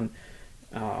 2001.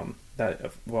 That a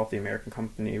wealthy American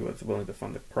company was willing to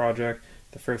fund the project.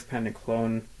 The first pending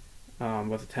clone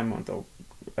was a 10-month-old.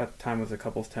 At the time, was a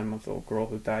couple's 10-month-old girl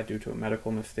who died due to a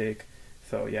medical mistake.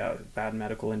 So yeah, bad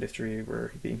medical industry. We're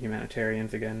being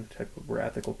humanitarians again. We're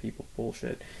ethical people.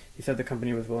 Bullshit. He said the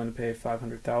company was willing to pay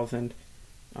 $500,000,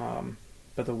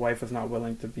 but the wife was not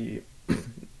willing to be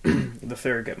the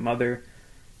surrogate mother.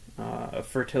 A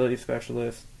fertility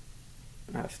specialist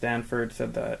at Stanford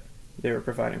said that they were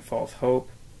providing false hope.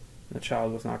 The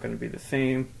child was not going to be the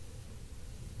same.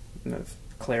 And this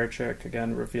Claire chick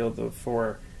again revealed the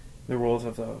roles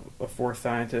of the four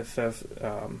scientists as.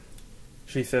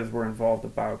 She says we're involved, a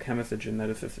biochemist, a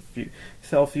geneticist, a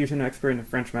cell fusion expert, and a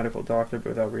French medical doctor, but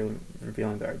without really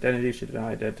revealing their identity. She did not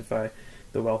identify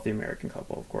the wealthy American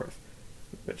couple, of course.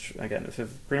 Which, again, this is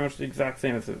pretty much the exact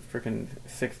same as a freaking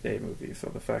 6-day movie, so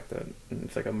the fact that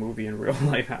it's like a movie in real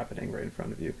life happening right in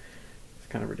front of you is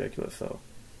kind of ridiculous,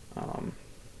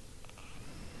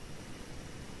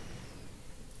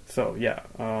 So yeah,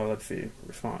 let's see,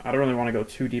 respond. I don't really want to go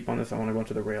too deep on this. I want to go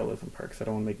into the realism part because I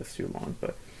don't want to make this too long,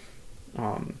 but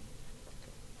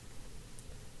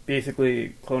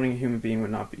basically, cloning a human being would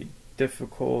not be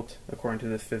difficult, according to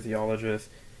this physiologist.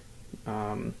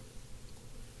 Many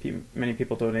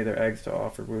people donate their eggs to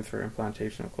offer routes for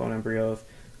implantation of clone embryos.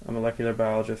 A molecular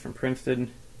biologist from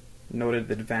Princeton noted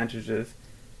the advantages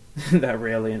that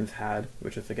Raelians had,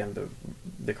 which is again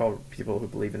they call people who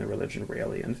believe in the religion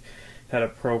Raelians, had a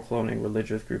pro-cloning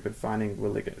religious group in finding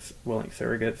willing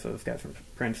surrogates. So this guy's from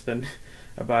Princeton.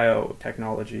 A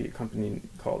biotechnology company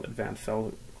called Advanced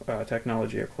Cell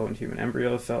Technology that cloned human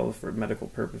embryo cells for medical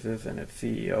purposes, and its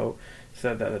CEO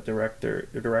said that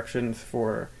the directions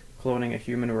for cloning a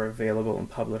human were available in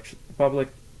published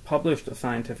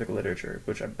scientific literature,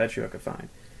 which I bet you I could find,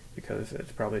 because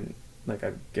it's probably, like,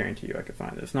 I guarantee you I could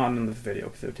find it. It's not in this video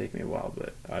because it would take me a while,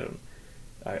 but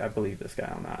I believe this guy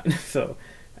on that. So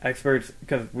experts,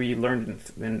 because we learned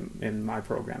in my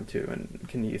program too, in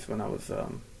Kines when I was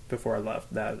before I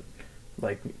left, that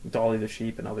like Dolly the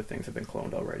sheep and other things have been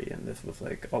cloned already, and this was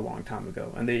like a long time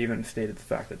ago, and they even stated the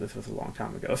fact that this was a long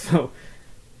time ago. So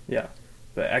yeah,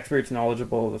 but experts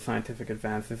knowledgeable of the scientific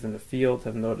advances in the field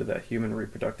have noted that human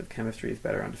reproductive chemistry is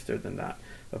better understood than that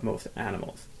of most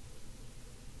animals.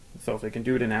 So if they can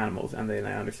do it in animals, and they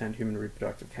understand human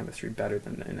reproductive chemistry better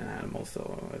than in animals,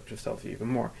 so it just tells you even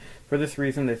more. For this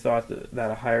reason, they thought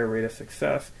that a higher rate of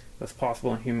success was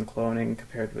possible in human cloning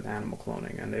compared with animal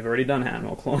cloning, and they've already done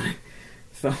animal cloning.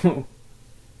 So,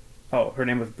 oh, her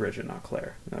name was Bridget, not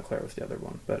Claire. No, Claire was the other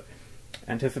one. But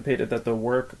anticipated that the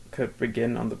work could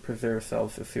begin on the preserved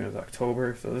cells as soon as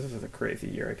October. So this is a crazy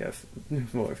year, I guess.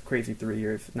 Well, it's crazy 3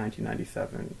 years,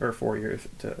 1997, or 4 years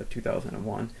to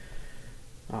 2001.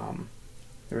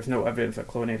 There was no evidence that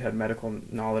Cloneaid had medical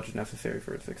knowledge necessary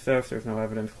for its success. There's no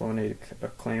evidence Cloneaid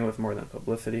claim was more than a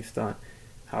publicity stunt.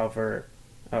 However,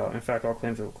 in fact, all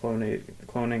claims of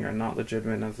cloning are not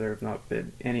legitimate, as there have not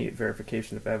been any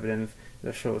verification of evidence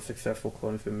that shows successful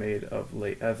cloning has been made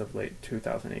as of late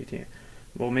 2018.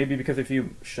 Well, maybe because if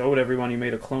you showed everyone you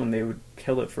made a clone, they would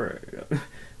kill it for,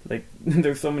 like,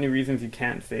 there's so many reasons you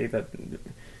can't say that.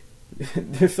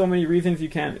 There's so many reasons you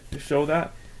can't show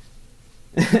that.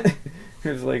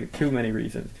 There's like too many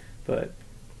reasons, but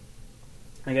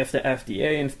I guess the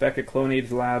FDA inspected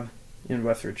Cloneaid's lab in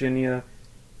West Virginia.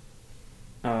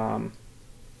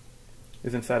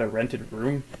 Is inside a rented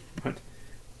room, because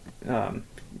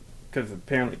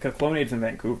Cloneaid's in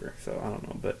Vancouver, so I don't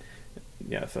know, but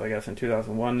yeah. So I guess in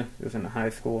 2001 it was in a high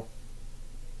school.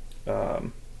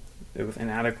 It was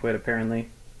inadequate apparently.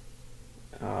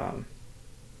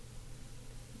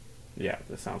 Yeah,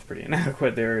 this sounds pretty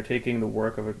inadequate. They're taking the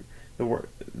work of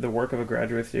a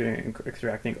graduate student and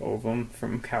extracting ovum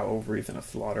from cow ovaries in a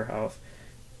slaughterhouse.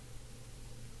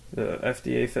 The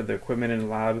FDA said the equipment in the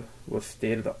lab was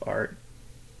state of the art,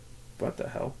 what the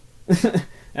hell?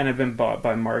 And had been bought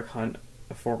by Mark Hunt,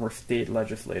 a former state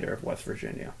legislator of West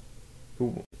Virginia.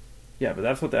 Who, yeah, but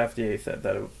that's what the FDA said,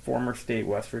 that a former state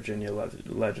West Virginia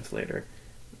legislator,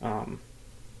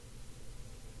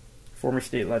 former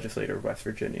state legislator of West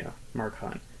Virginia, Mark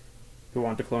Hunt, who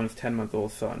wanted to clone his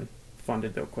 10-month-old son,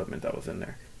 funded the equipment that was in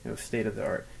there. It was state of the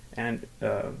art. And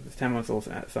his 10-month-old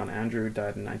son, Andrew,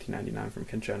 died in 1999 from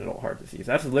congenital heart disease.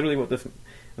 That's literally what this...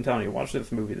 I'm telling you, watch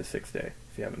this movie The Sixth Day,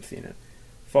 if you haven't seen it.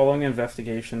 Following an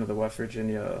investigation of the West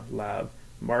Virginia lab,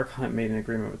 Mark Hunt made an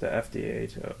agreement with the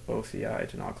FDA to OCI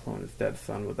to not clone his dead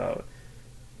son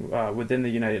within the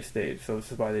United States. So this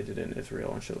is why they did it in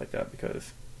Israel and shit like that,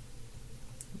 because,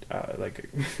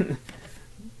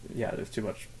 yeah, there's too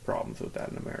much problems with that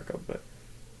in America, but...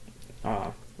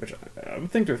 which I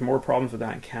would think there's more problems with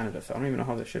that in Canada, so I don't even know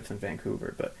how this shit's in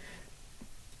Vancouver, but,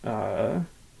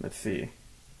 let's see.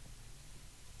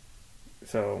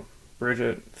 So,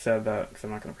 Bridget said that, because I'm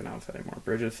not going to pronounce that anymore,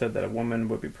 Bridget said that a woman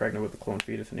would be pregnant with a cloned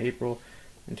fetus in April,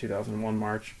 in 2001,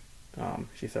 March.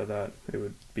 She said that it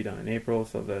would be done in April,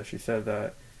 so that she said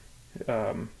that,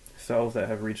 cells that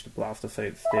have reached the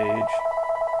blastocyte stage...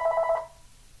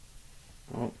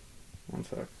 Oh, one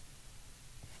sec.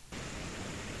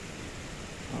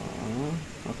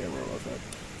 Okay, where was that?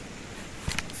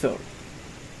 So,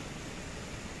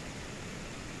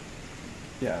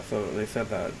 yeah, so they said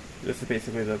that this is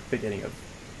basically the beginning of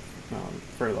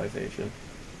fertilization.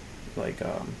 Like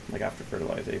after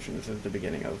fertilization, this is the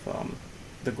beginning of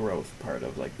the growth part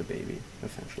of like the baby,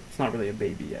 essentially. It's not really a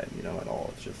baby yet, you know, at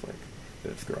all. It's just like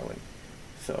it's growing.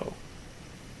 So,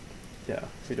 yeah,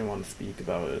 she didn't want to speak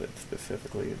about it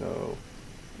specifically though,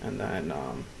 and then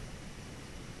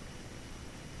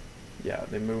yeah,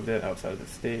 they moved it outside of the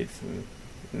States, and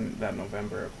that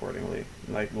November, accordingly.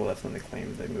 Like, well, that's when they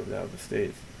claimed they moved out of the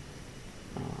States.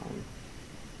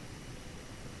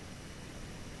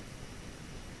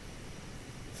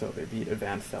 So they beat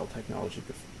advanced cell technology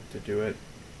to do it.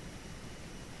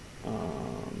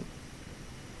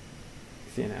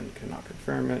 CNN cannot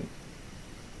confirm it.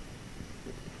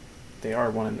 They are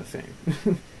one and the same.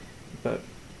 But,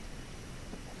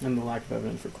 in the lack of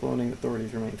evidence for cloning,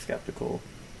 authorities remain skeptical.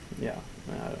 Yeah,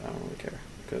 I don't really care,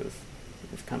 because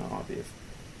it's kind of obvious,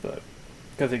 but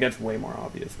because it gets way more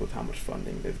obvious with how much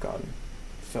funding they've gotten.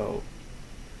 So,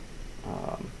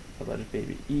 alleged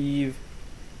baby Eve,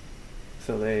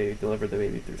 so they delivered the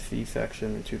baby through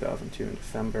C-section in 2002 in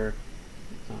December.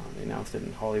 They announced it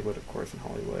in Hollywood, of course, in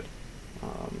Hollywood.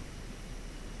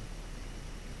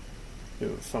 It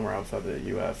was somewhere outside the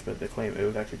U.S., but they claim it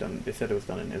was actually done, they said it was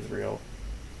done in Israel.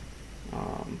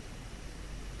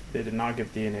 They did not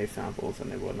give DNA samples,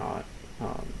 and they would not,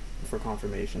 for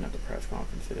confirmation at the press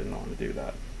conference. They didn't want to do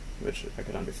that, which I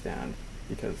could understand,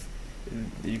 because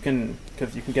you can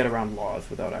get around laws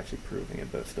without actually proving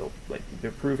it, but still, like,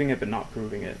 they're proving it but not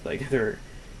proving it. Like,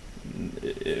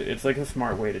 it's like a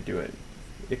smart way to do it.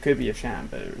 It could be a sham,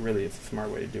 but it really is a smart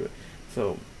way to do it.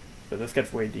 So, but this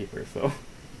gets way deeper, so,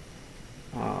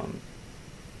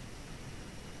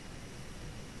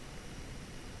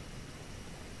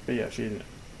 but yeah, she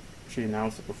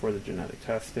announced it before the genetic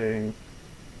testing.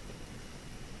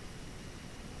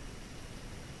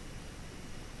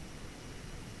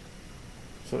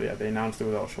 So yeah, they announced it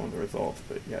without showing the results,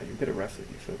 but yeah, you get arrested,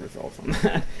 you show the results on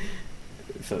that.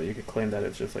 So you could claim that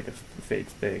it's just like a fake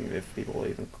thing if people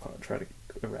even try to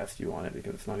arrest you on it,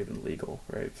 because it's not even legal,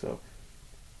 right? So,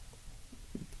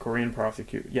 Korean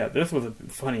yeah, this was a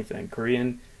funny thing.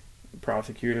 Korean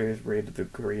prosecutors raided the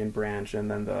Korean branch,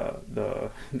 and then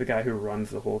the guy who runs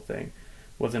the whole thing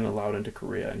wasn't allowed into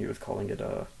Korea, and he was calling it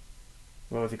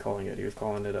what was he calling it? He was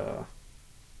calling it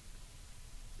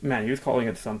he was calling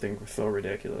it something so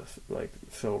ridiculous, like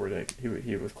so ridiculous.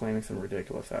 He was claiming some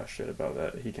ridiculous ass shit about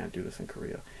that he can't do this in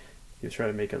Korea. He was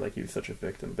trying to make it like he was such a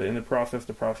victim, but in the process,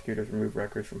 the prosecutors removed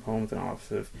records from homes and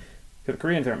offices, because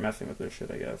Koreans aren't messing with this shit,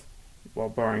 I guess, while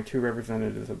barring 2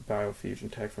 representatives of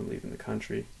biofusion tech from leaving the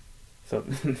country. So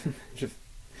just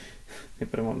they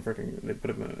put him on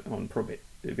probate.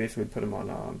 They basically put him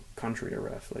on country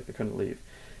arrest, like they couldn't leave.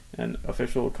 An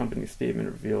official company statement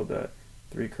revealed that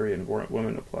 3 Korean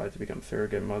women applied to become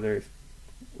surrogate mothers.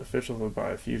 Officials of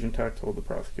Biofusion Tech told the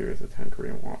prosecutors that 10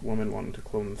 Korean women wanted to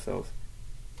clone themselves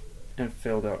and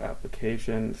filled out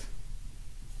applications.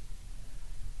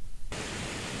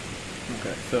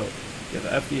 Okay, so yeah, the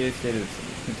FDA stated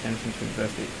its intention to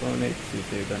investigate Cloneaid to see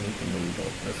if they've done anything illegal.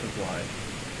 This is why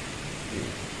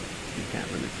you can't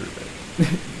really prove it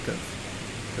because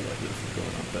like this is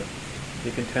going on. But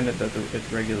they contended that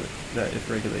its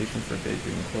regulations forbid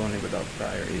doing cloning without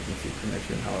prior agency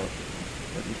permission. However,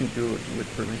 you can do it with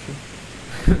permission,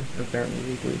 apparently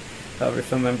legally. However,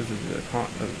 some members of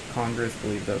of Congress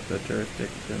believe that the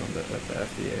jurisdiction of the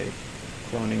FDA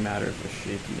cloning matters was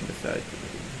shaky and decided to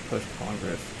push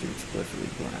Congress to explicitly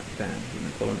ban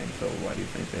human cloning. So why do you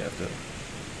think they have to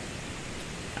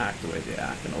act the way they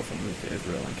act and also move to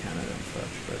Israel and Canada and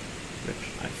such? But which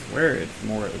I swear it's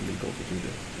more illegal to do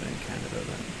this in Canada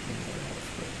than anywhere else.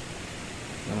 But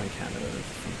knowing Canada,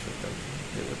 there's some shit that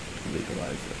they would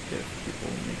legalize it if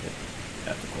people make it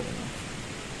ethical enough.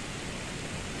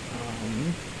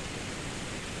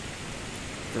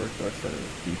 George Bush said it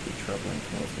was deeply troubling to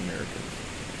most Americans.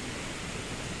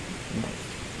 Most.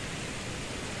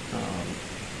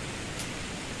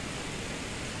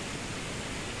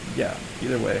 Yeah,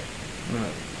 either way, I'm going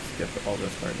to skip all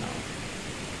this right now.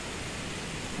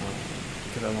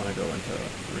 Because I want to go into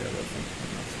realism, and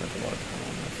I've spent a lot of time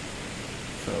on this.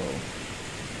 So,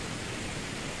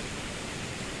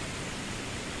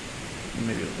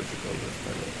 maybe we should go this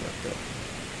by real quick, though.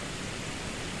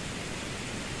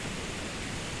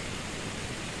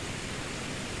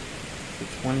 The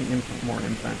 20 more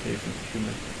implantations of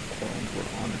human clones were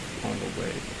on the way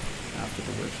after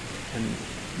the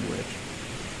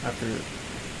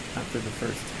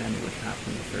first 10, which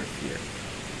happened the first year.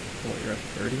 So what, you're at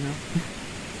 30 now?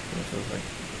 Which was like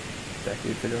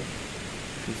decades ago.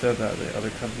 She said that the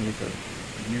other companies have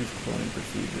used cloning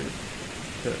procedures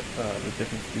to with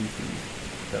different species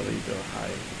that lead to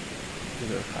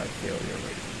their high failure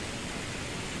rate.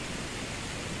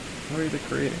 What are they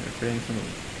creating? They're creating some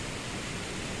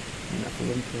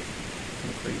Nephilim,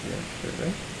 some crazy ass shit,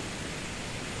 right?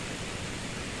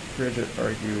 Bridget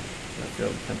argued that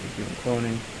failed attempts at human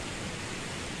cloning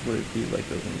would it be like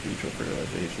those in vitro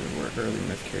fertilization where early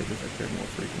miscarriages occurred more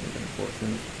frequently than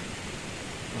abortions.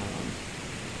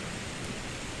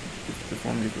 If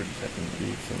deformities were detected in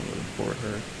beef, someone would report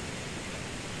her.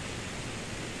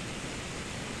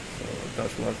 So a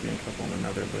Dutch lesbian couple in the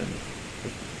Netherlands.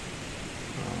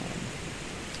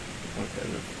 Okay,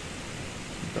 this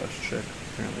Dutch chick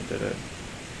apparently did it.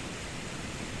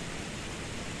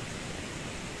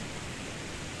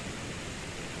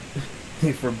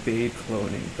 They forbade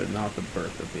cloning, but not the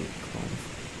birth of baby clones.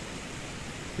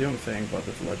 You know what I'm saying about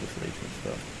this legislation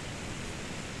stuff?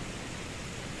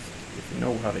 If you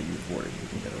know how to use words, you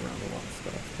can get around a lot of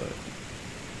stuff, but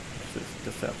it's just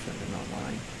deception and not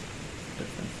lying. It's the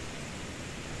difference.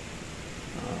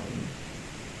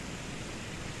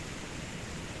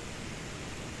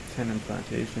 10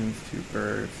 implantations, 2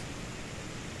 birds.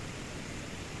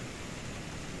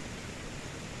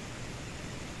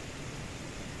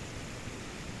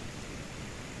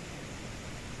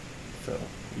 So,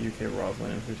 UK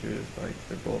Roslin Institute is like,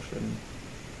 they're bullshitting.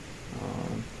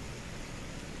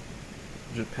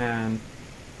 Japan,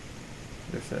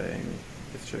 they're saying,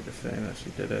 this chick is saying that she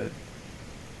did it.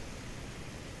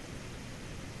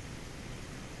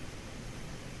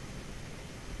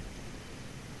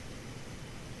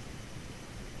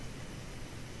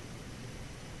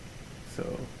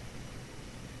 So,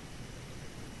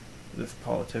 this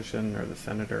politician or the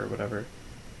senator or whatever,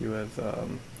 he was,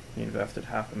 he invested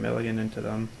 $500,000 into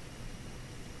them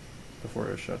before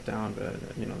it was shut down, but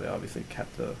you know they obviously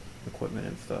kept the equipment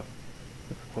and stuff.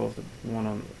 They proposed a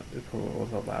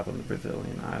lab on the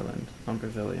Brazilian island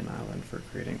for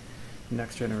creating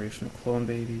next generation of clone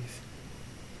babies.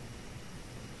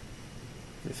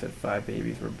 They said 5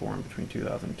 babies were born between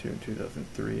 2002 and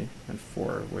 2003, and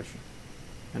 4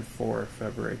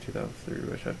 February 2003,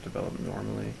 which had developed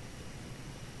normally.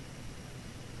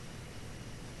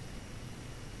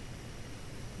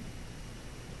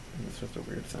 It's just a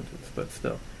weird sentence, but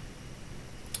still.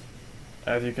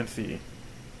 As you can see,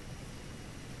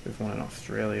 there's one in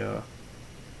Australia,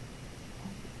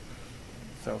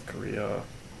 South Korea.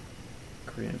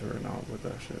 Koreans are not with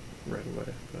that shit right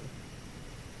away, but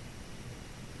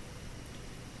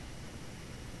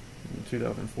in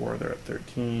 2004 they're at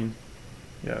 13.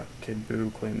 Yeah, Kid Boo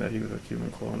claimed that he was a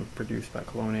human clone produced by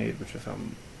Cloneaid, which is how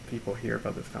people hear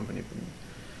about this company. But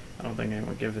I don't think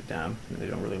anyone gives a damn, and they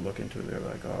don't really look into it. They're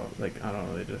like, oh, like, I don't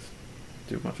know, they just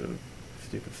do a bunch of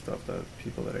stupid stuff that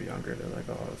people that are younger, they're like,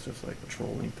 oh, it's just like a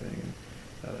trolling thing, and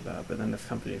da-da-da. But then this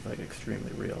company is like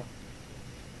extremely real.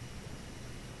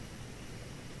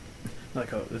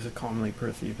 Like, oh, this is commonly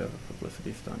perceived as a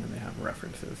publicity stunt, and they have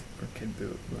references for Kid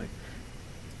Boo. Like,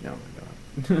 oh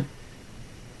my god.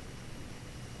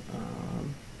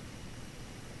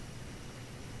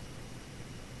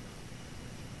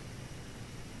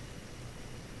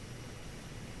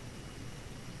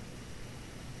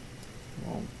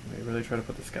 Well, they really try to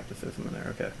put the skepticism in there.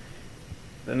 Okay. At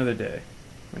the end of the day,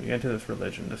 when you get into this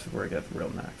religion, this is where it gets real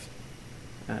next.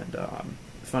 And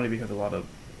it's funny because a lot of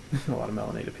a lot of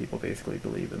melanated people basically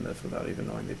believe in this without even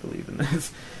knowing they believe in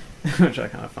this, which I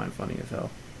kind of find funny as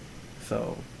hell.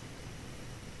 So,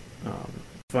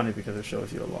 funny because it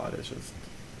shows you a lot. It's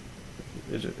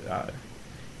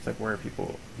like where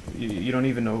people, you don't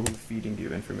even know who's feeding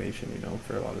you information, you know,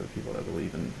 for a lot of the people that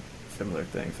believe in similar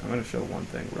things. I'm going to show one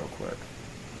thing real quick.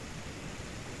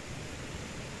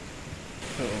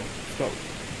 So,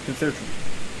 you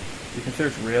can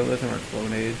search realism or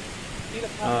Cloneaid,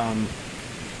 and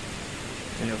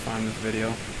you'll find this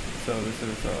video. So this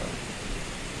is a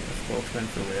spokesman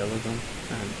for realism,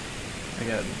 and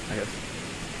again, I guess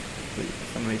please,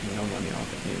 somebody can know, let me know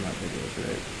if any of my videos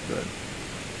are good.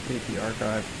 AP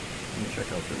archive, and you check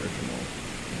out the original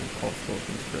called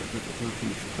spoken script, which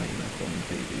repeats claim that cloning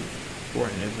baby born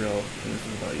in Israel, and this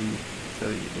is about you. So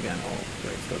again, all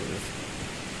rights go to this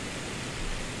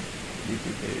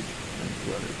YouTube page and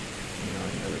whoever, you know,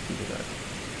 any other people that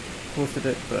posted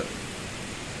it. But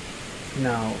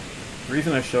now, the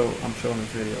reason I'm showing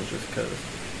this video is just because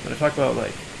when I talk about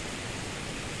like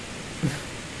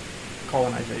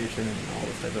colonization and all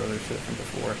this type of other shit from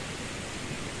before,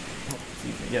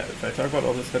 yeah, if I talk about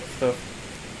all this type of stuff,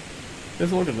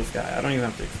 just look at this guy. I don't even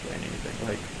have to explain anything.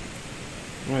 Like,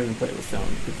 I don't even play with sound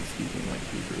because he's speaking like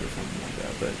Hebrew or something like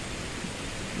that. But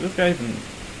this guy even,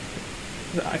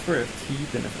 I swear his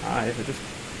teeth and his eyes,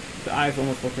 the eyes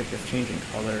almost look like it's changing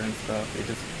color and stuff. They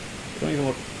don't even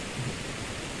look,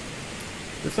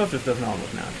 this stuff just does not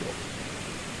look natural.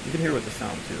 You can hear with the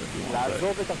sound too if you want.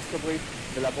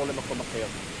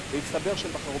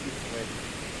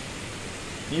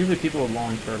 Usually people with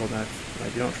long turtlenecks,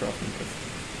 like, you don't trust them because,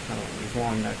 I don't know, these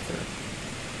long necks are,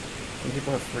 some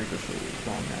people have freakishly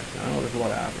long necks. I know there's a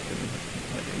lot of Africans,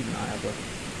 like, even I have a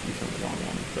decently long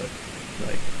ones, but,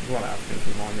 like, there's a lot of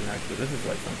Africans with longer necks, but this is,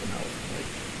 like, something else. Like,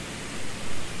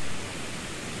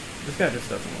 this guy just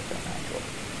doesn't look that natural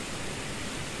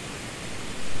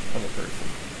of a person.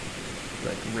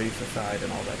 Like, race aside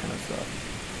and all that kind of stuff.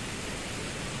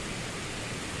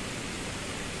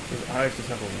 His eyes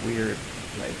just have a weird,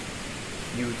 like,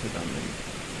 hue to them. And,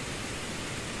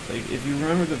 like, if you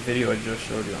remember the video I just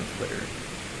showed you on Twitter, I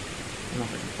don't know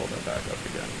if I can pull that back up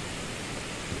again.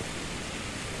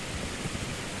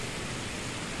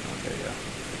 Okay, yeah,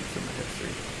 it's in my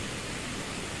history.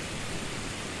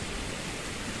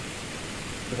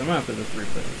 Because I'm gonna have to just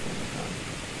replay this one more time.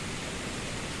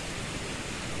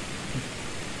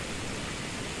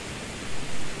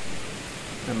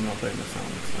 And I'm not playing the sound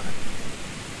this time.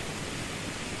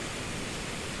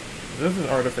 This is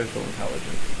artificial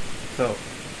intelligence. So,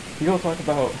 people talk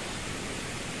about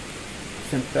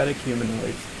synthetic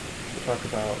humanoids. We talk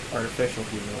about artificial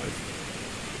humanoids.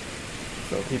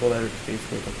 So people that are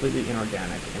basically completely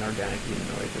inorganic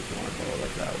humanoids, if you want to call it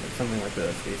like that. Like something like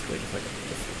this, basically just like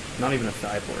not even a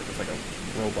cyborg, it's like a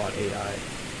robot AI.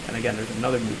 And again, there's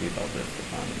another movie about this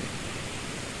on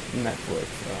Netflix.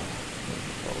 What is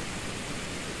it called?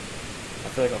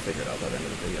 I feel like I'll figure it out by the end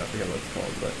of the video. I forget what it's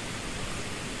called, but.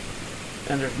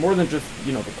 And there's more than just,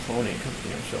 you know, the cloning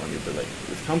company I'm showing you, but like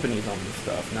there's companies on this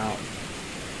stuff. Now,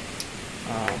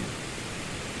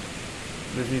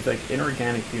 there's these like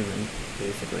inorganic humans,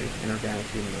 basically, inorganic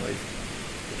humanoids,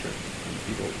 which are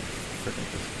people freaking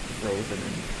just frozen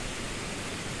in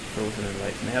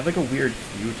life. And they have like a weird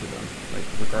hue to them, like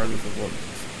regardless of what,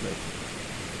 like,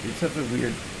 they just have a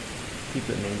weird,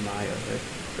 people named Maya, right?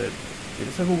 But they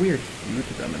just have a weird hue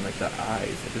to them, and like the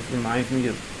eyes, it just reminds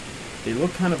me of, they look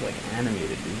kind of like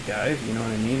animated, these guys, you know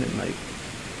what I mean? And like,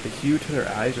 the hue to their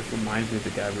eyes just reminds me of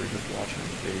the guy we were just watching on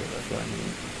the video, that's what I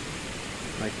mean.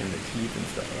 Like, in the teeth and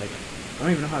stuff, like, I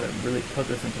don't even know how to really put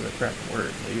this into the correct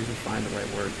words. I usually find the right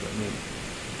words, but I mean,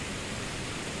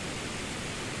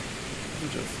 this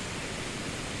is just,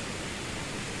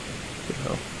 what the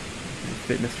hell? I'm a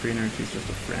fitness trainer and she's just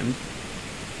a friend.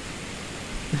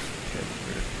 Okay,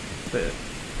 weird. But,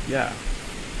 yeah.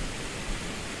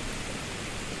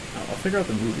 I'll figure out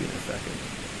the movie in a second.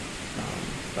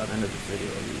 By the end of this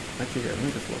video, actually here, let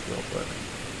me just look real quick.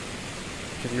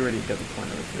 Because you already get the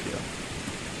point of this video.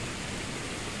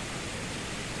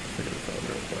 Figure this out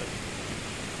real quick.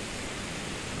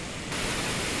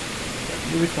 The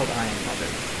movie's called I Am Mother.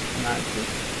 And that's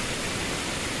just,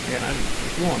 again,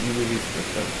 if you want movies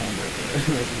just as homework,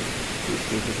 like, too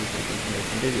stupid to take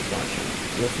information, they just watch it.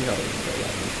 You'll see how they can go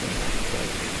out and things like,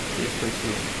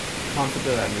 basically, the concept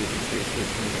of that movie is basically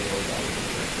turning the world out of the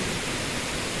person.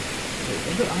 Wait,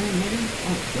 is it I Am Mother?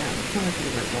 Oh, damn, it's not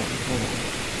actually the right one. Hold on.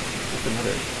 That's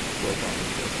another robot.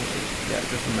 Yeah,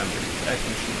 just remember, Ex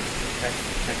Machina. Ex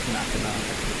Machina, Ex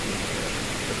Machina, whatever.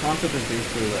 The concept is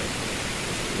basically like,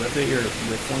 let's say you're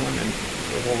with someone and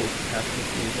the whole test is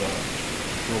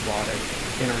robotic,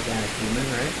 inorganic human,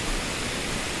 right?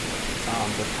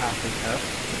 With passive test.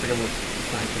 I forget what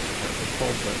scientific test is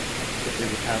called, but if they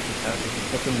would pass the test, if you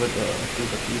put them with a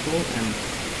group of people and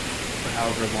for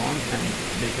however long, and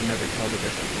they can never tell the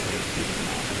difference whether it's human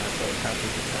or not, and that's how it passes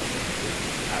the test.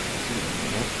 It passes human, you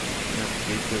know? And that's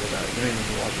basically what that, you don't even have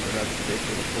to watch it, but that's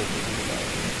basically what the whole movie is about.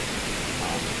 And,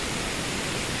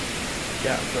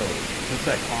 yeah, so just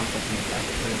that concept and the fact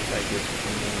that putting psychics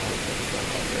and all this type of stuff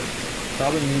out there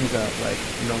probably means that, like,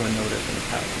 no one noticed in the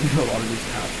past, a lot of these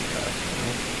past, you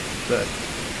know? But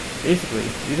basically,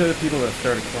 these are the people that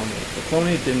started Cloneaid. So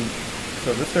Cloneaid didn't, so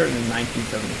this started in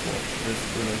 1974, this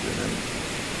religion, and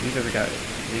these are the guys,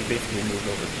 they basically moved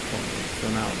over to Cloneaid. So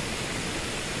now,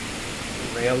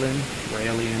 Raelian,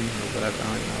 or whatever, I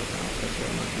don't even know how to pronounce that, so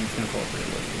I'm just going to call it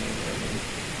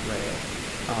Rael.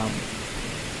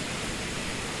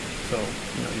 So,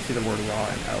 you know, you see the word Ra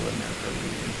and El in there for a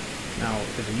reason. Now,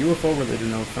 there's a UFO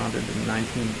religion that was founded in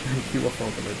UFO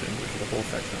religion, which is a whole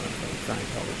section on it, so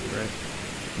Scientology, right?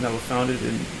 And that was founded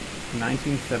in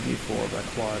 1974 by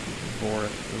Claude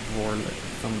Vorlich,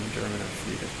 some German or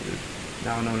Swedish dude,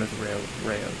 now known as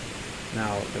Rael.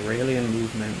 Now, the Raelian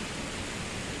movement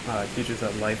teaches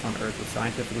that life on Earth was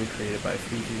scientifically created by a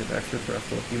species of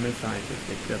extraterrestrial human scientists,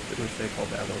 which they call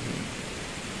the Elohim.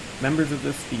 Members of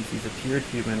this species appeared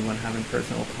human when having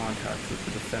personal contacts with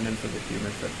the descendants of the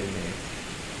humans that they made.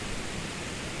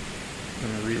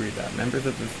 I'm going to reread that. Members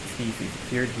of this species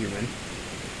appeared human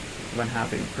when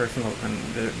having personal, and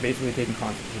they're basically taking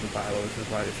concepts of the Bible. This is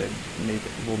why they said we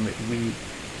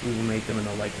will make them in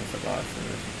the likeness of us, and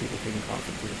there's people taking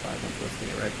concepts of the Bible and twisting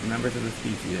it, right? Members of the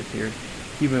species appeared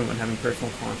human when having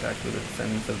personal contact with the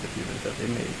descendants of the humans that they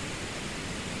made.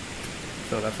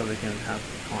 So that's how they can have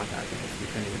contact with us.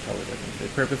 We couldn't even tell the difference. They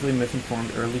purposely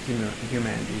misinformed early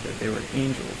humanity that they were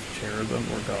angels, cherubim,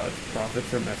 or gods,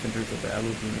 prophets or messengers of the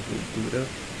Elohim, include Buddha,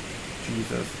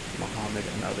 Jesus, Muhammad,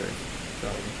 and others. So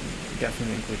I'm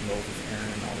guessing they include Moses,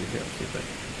 Aaron, and all these other people.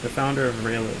 The founder of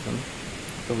Raelism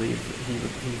believes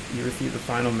he received the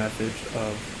final message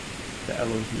of the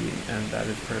Elohim, and that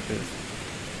its purpose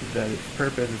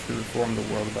is to reform the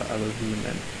world by Elohim,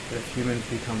 and that if humans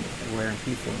become aware and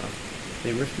peaceful enough,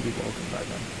 they wish to be welcomed by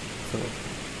them. So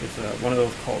it's one of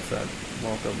those cults that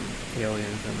welcome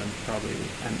aliens, and then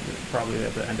probably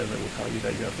at the end of it will tell you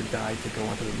that you have to die to go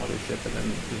onto the mothership, and then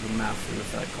there's a mass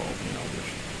suicide cult, you know, which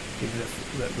exists,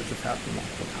 which has happened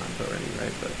multiple times already,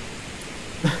 right? But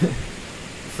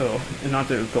so, and not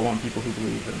to go on people who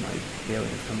believe in like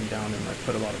aliens coming down and like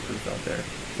put a lot of proof out there.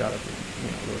 Shout out to, you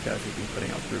know, those guys who've been putting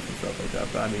out proof and stuff like that.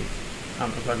 But I mean, I'm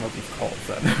talking about these cults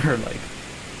that are like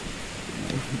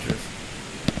just,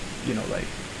 you know,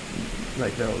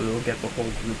 like they'll get the whole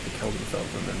group to kill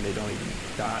themselves, and then they don't even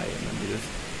die, and then they just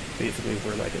basically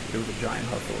were like it was a giant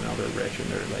hustle. Now they're rich and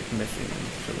they're like missing and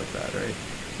shit like that, right?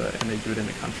 But and they do it in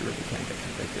a country where they can't get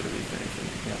convicted of these things.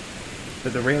 And, yeah.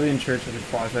 But the Raelian Church has a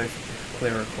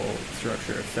quasi-clerical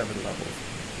structure of 7 levels.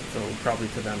 So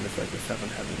probably to them it's like the 7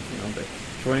 heavens, you know. But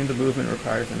joining the movement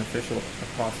requires an official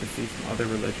apostasy from other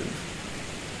religions.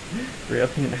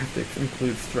 Raelian ethics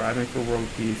includes striving for world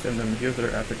peace, and then here's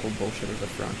their ethical bullshit at the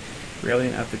front.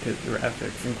 Raelian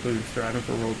ethics include striving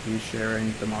for world peace, sharing,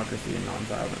 democracy, and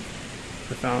non-violence.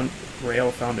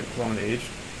 Rael founded Cloneaid,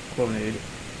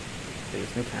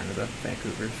 based in Canada,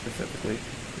 Vancouver specifically,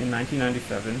 in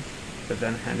 1997, but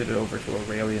then handed it over to a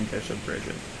Raelian Bishop,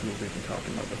 Bridget, who we've been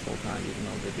talking about this whole time, even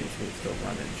though they basically still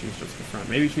run it. She's just the front.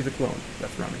 Maybe she's a clone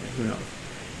that's running it. Who knows?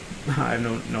 I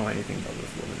don't know anything about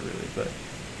this woman really, but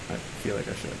I feel like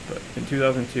I should. But in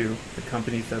 2002, the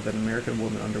company said that an American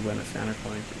woman underwent a standard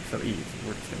cloning. So Eve,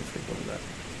 we're just going to skip over that.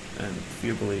 And if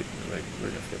you believe, like,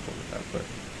 we're going to skip over that. But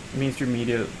mainstream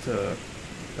media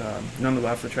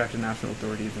nonetheless attracted national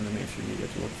authorities and the mainstream media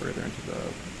to look further into the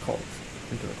cult.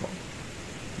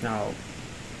 Now,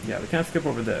 yeah, we can't skip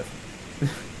over this,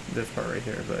 this part right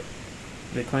here, but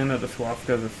they claim that the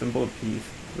swastika is a symbol of peace,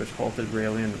 which halted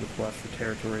Raelian requests for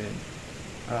territory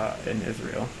in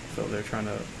Israel. So they're trying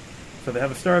to, so they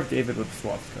have a Star of David with a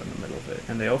swastika in the middle of it,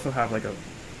 and they also have like a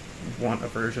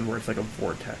version where it's like a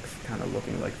vortex kind of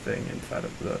looking like thing inside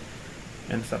of the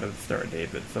Star of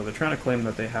David. So they're trying to claim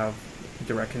that they have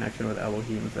direct connection with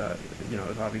Elohim that, you know,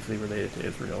 is obviously related to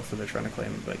Israel. So they're trying to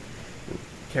claim like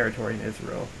territory in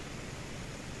Israel.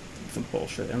 Some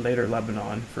bullshit. And later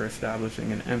Lebanon for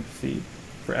establishing an embassy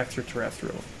for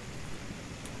extraterrestrials.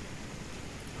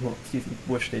 Well, excuse me,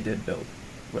 which they did build.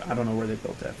 I don't know where they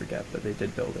built it, I forget, but they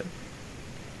did build it.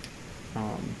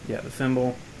 Yeah, the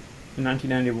symbol. In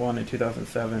 1991 and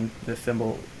 2007, this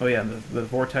symbol, oh yeah, the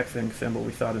vortexing symbol,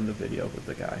 we saw it in the video with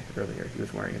the guy earlier. He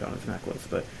was wearing it on his necklace,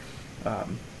 but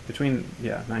between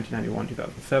 1991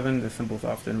 2007, the symbol is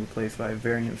often replaced by a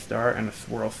variant star and a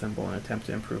swirl symbol in an attempt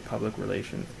to improve public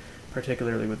relations,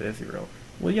 particularly with Israel.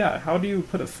 Well, yeah, how do you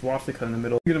put a swastika in the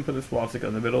middle? You're going to put a swastika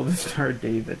in the middle of the Star of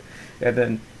David. And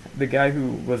then the guy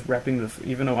who was repping this,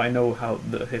 even though I know how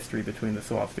the history between the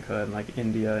swastika and like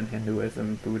India and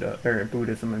Hinduism,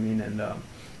 Buddhism, I mean, and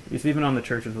it's even on the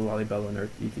churches of Lalibela in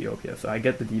Ethiopia. So I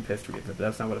get the deep history of it, but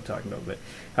that's not what I'm talking about. But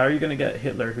how are you going to get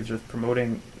Hitler, who's just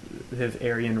promoting his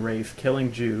Aryan race,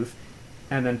 killing Jews,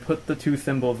 and then put the two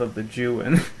symbols of the Jew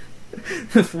and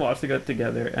the swastika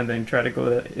together, and then try to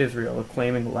go to Israel,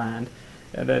 claiming land,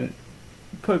 and then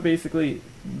put basically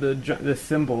the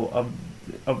symbol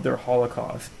of their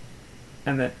Holocaust,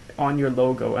 and then on your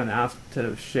logo, and ask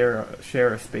to share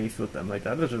a space with them? Like,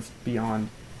 that is just beyond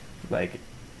like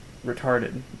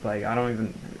retarded. Like, I don't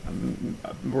even.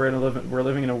 We're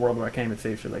living in a world where I can't even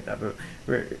say shit like that. But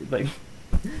we're like,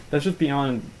 that's just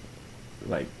beyond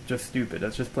like just stupid.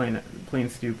 That's just plain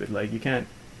stupid. Like, you can't.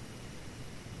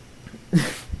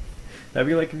 That'd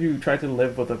be like if you tried to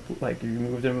live with you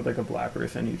moved in with like a black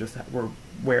person, you just were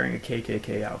wearing a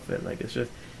KKK outfit. Like, it's just,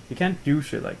 you can't do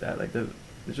shit like that. Like,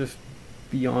 it's just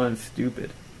beyond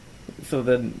stupid. So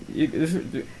then,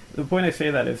 the point I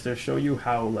say that is to show you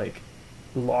how like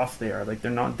lost they are. Like, they're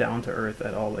not down to earth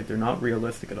at all. Like, they're not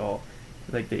realistic at all.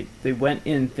 Like, they went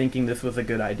in thinking this was a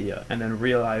good idea, and then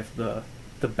realized the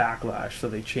backlash, so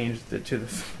they changed it to the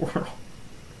swirl.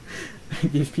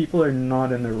 These people are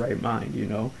not in their right mind, you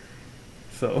know?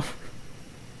 So,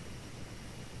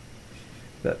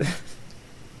 that,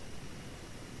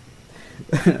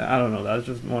 I don't know, that's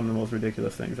just one of the most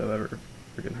ridiculous things I've ever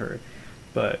freaking heard.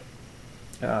 But,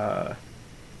 let's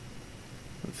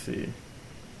see.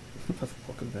 Let's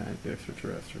welcome back the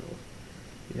extraterrestrials.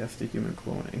 Yes to human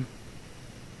cloning.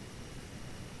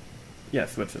 Yeah,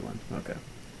 Switzerland. Okay.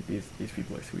 These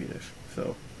people are Swedish.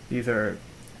 So, these are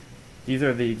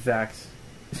the exact.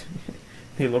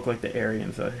 They look like the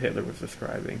Aryans that Hitler was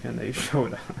describing, and they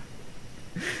showed up.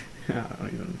 I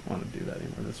don't even want to do that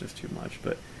anymore. That's just too much.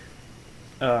 But,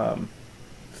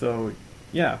 so,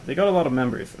 yeah, they got a lot of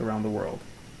members around the world.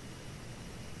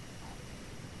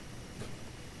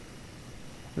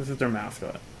 This is their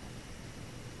mascot.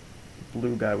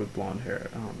 Blue guy with blonde hair.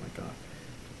 Oh my god.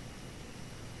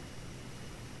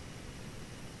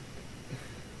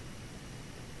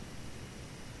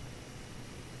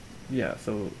 Yeah,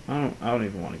 so I don't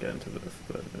even want to get into this,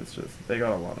 but it's just, they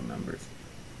got a lot of members,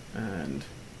 and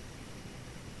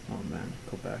oh man,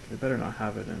 go back. They better not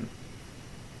have it in.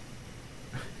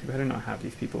 They better not have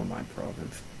these people in my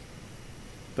province.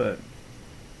 But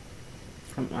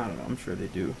I don't know. I'm sure they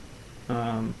do.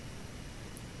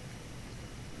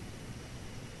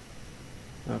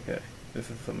 Okay, this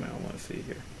is something I want to see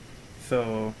here.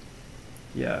 So,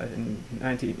 yeah, in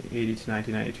 1980 to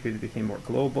 1992, they became more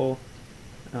global.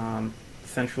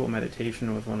 Sensual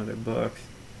meditation was one of their books.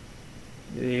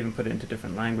 They even put it into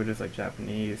different languages like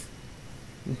Japanese.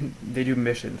 They do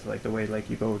missions, like the way like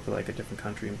you go to like a different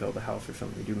country and build a house or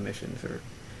something. They do missions, or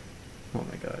oh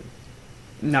my god.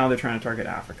 Now they're trying to target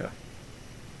Africa.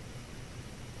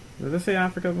 Does it say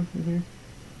Africa in here?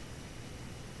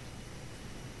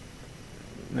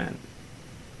 Man,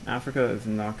 Africa is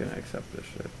not going to accept this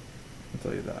shit. I'll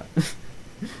tell you that.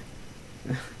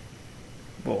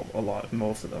 Well,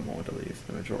 most of them won't, at least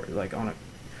the majority. Like on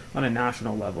a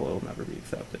national level, it'll never be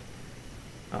accepted.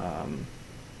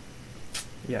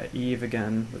 Yeah, Eve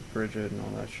again with Bridget and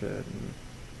all that shit.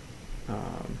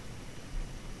 And,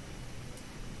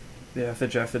 they have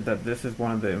suggested that this is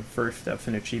one of the first steps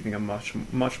in achieving a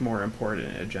much more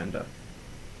important agenda: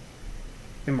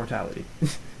 immortality.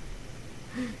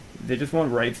 They just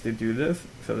want rights to do this,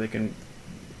 so they can.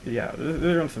 Yeah,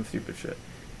 they're doing some stupid shit.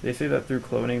 They say that through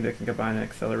cloning, they can combine an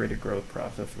accelerated growth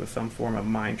process with some form of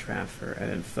mind transfer,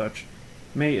 and as such,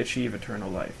 may achieve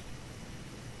eternal life.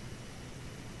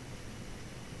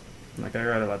 Like, I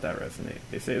gotta let that resonate.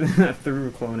 They say that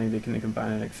through cloning, they can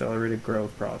combine an accelerated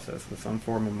growth process with some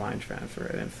form of mind transfer,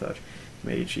 and as such,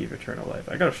 may achieve eternal life.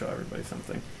 I gotta show everybody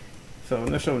something. So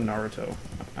in the show Naruto,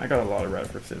 I got a lot of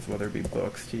references, whether it be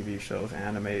books, TV shows,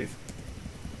 animes.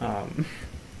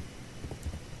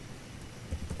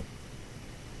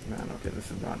 Man, okay,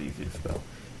 this is not easy to spell.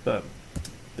 But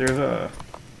there's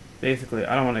basically,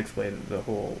 I don't want to explain the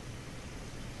whole.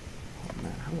 Oh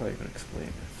man, how do I even explain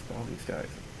this? All these guys.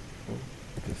 Oh,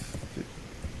 just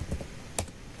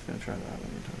gonna try that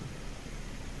one more time.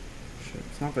 Shit,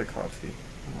 it's not Bukowski.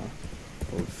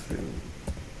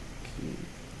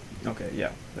 Okay,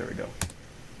 yeah, there we go.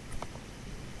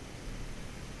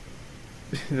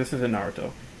 This is in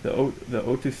Naruto. The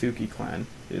Otsutsuki clan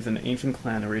is an ancient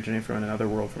clan originating from another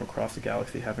world from across the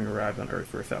galaxy, having arrived on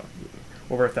Earth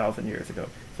over 1,000 years ago.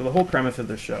 So the whole premise of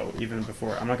the show, even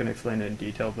before, I'm not going to explain it in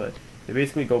detail, but they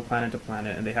basically go planet to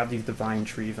planet, and they have these divine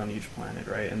trees on each planet,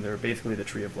 right? And they're basically the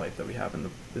tree of life that we have in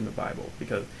the Bible.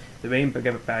 Because the main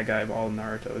bad guy of all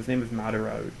Naruto, his name is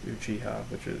Madara Uchiha,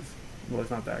 which is, well,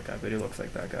 it's not that guy, but he looks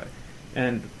like that guy.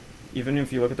 And even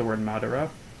if you look at the word Madara.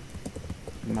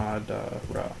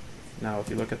 Now, if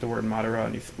you look at the word Madara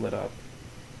and you split up,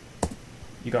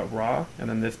 you got Ra, and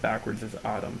then this backwards is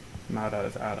Adam. Mada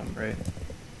is Adam, right?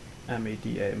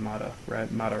 M-A-D-A, Mada, right?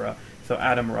 Madara. So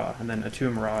Adam Ra, and then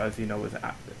Atum Ra, as you know,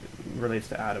 relates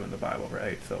to Adam in the Bible,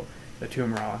 right? So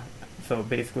Atum Ra. So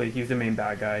basically, he's the main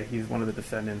bad guy. He's one of the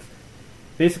descendants.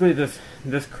 Basically, this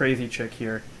crazy chick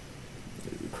here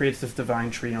creates this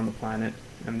divine tree on the planet,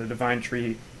 and the divine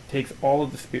tree takes all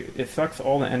of the spirit. It sucks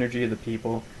all the energy of the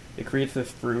people. It creates this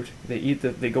fruit. They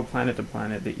go planet to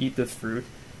planet. They eat this fruit.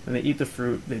 When they eat the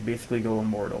fruit, they basically go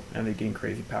immortal, and they gain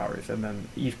crazy powers. And then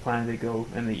each planet they go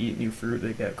and they eat new fruit,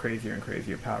 they get crazier and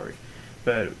crazier powers.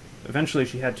 But eventually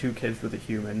she had 2 kids with a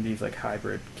human, these like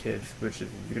hybrid kids, which is,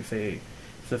 you could say,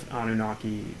 it's this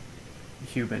Anunnaki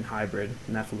human hybrid,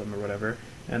 Nephilim or whatever.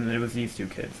 And then it was these 2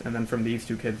 kids. And then from these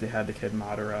 2 kids, they had the kid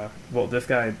Madara. Well, this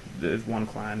guy is one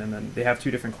clan, and then they have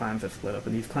 2 different clans that split up.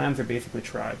 And these clans are basically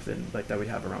tribes that we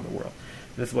have around the world.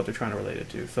 This is what they're trying to relate it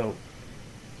to. So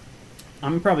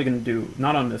I'm probably going to do,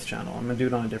 not on this channel, I'm going to do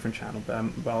it on a different channel, but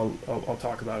I'll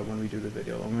talk about it when we do the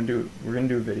video. We're going to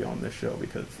do a video on this show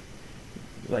because,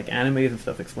 like, animes and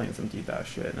stuff explain some deep-ass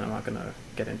shit, and I'm not going to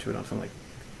get into it on some, like,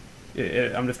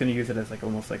 I'm just going to use it as, like,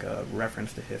 almost like a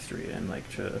reference to history and, like,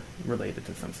 to relate it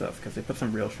to some stuff, because they put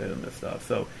some real shit in this stuff.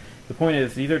 So the point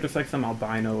is, these are just, like, some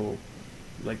albino,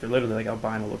 like, they're literally, like,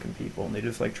 albino-looking people, and they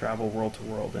just, like, travel world to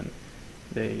world, and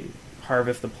they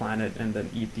harvest the planet and then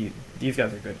eat these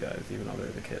guys are good guys, even though they're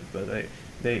the kids, but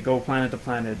they go planet to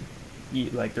planet,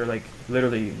 eat, like, they're, like,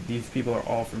 literally, these people are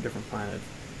all from different planets.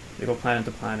 They go planet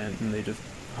to planet, and they just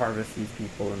harvest these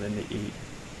people, and then they eat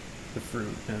the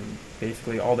fruit, and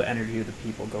basically all the energy of the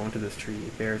people go into this tree,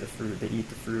 bear the fruit, they eat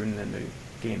the fruit, and then they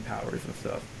gain powers and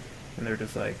stuff, and they're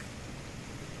just, like,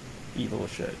 evil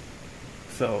as shit.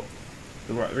 So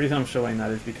the reason I'm showing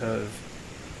that is because,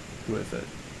 who is it?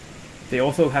 They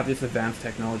also have this advanced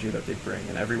technology that they bring,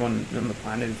 and everyone on the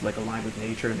planet is, like, aligned with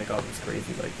nature, and they got this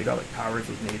crazy, like, they got, like, powers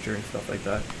with nature and stuff like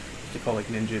that, which they call, like,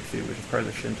 ninjutsu, which is part of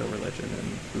the Shinto religion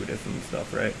and Buddhism and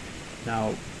stuff, right? Now,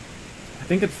 I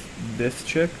think it's this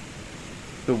chick,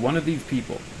 but one of these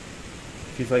people,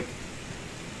 she's, like,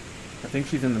 I think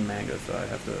she's in the manga, so I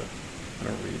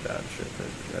don't read that shit,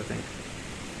 but I think,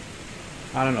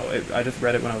 I don't know, I just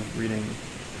read it when I was reading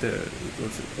the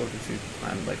Otsutsuki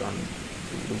clan, like, on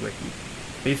the wiki.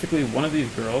 Basically, one of these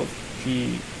girls,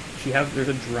 there's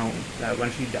a drone that when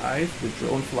she dies, the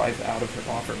drone flies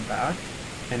off her back,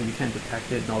 and you can detect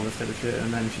it and all this type of shit,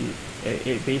 and then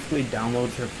it basically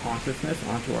downloads her consciousness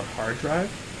onto her hard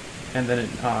drive, and then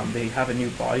they have a new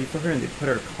body for her, and they put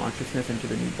her consciousness into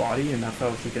the new body, and that's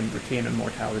how she can retain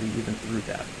immortality even through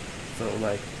death. So,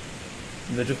 like,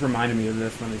 that just reminded me of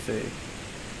this when they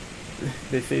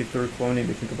say through cloning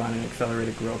they can combine an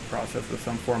accelerated growth process with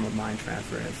some form of mind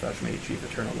transfer, and as such may achieve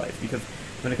eternal life. Because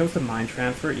when it comes to mind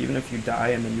transfer, even if you die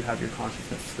and then you have your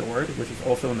consciousness stored, which is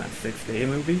also in that 6th Day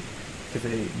movie, because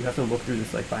you have to look through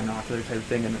this, like, binocular type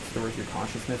thing, and it stores your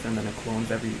consciousness, and then it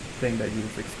clones everything that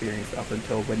you've experienced up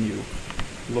until when you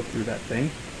look through that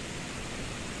thing.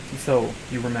 So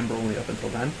you remember only up until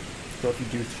then. So if you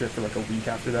do shit for, like, a week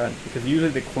after that, because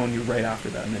usually they clone you right after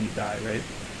that, and then you die, right?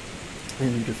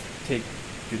 And you just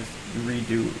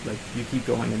redo, like, you keep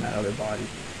going in that other body.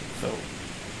 So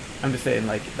I'm just saying,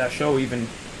 like, that show, even,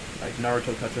 like,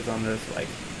 Naruto touches on this, like,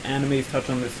 animes touch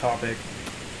on this topic,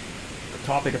 the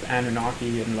topic of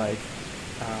Anunnaki, and, like,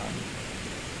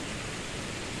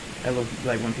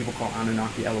 like, when people call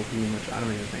Anunnaki Elohim, which I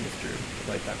don't even think is true,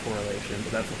 like, that correlation,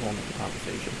 but that's a whole other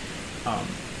conversation.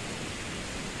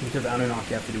 Because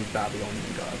Anunnaki have to do with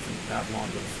Babylonian gods, and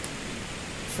Babylon was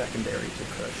secondary to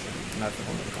Kush, and that's a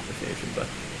whole other conversation. But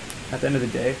at the end of the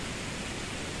day,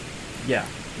 yeah,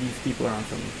 these people are on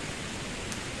some,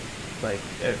 like,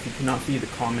 if you cannot see the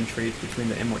common traits between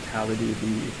the immortality,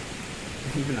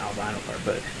 even the albino part,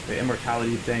 but the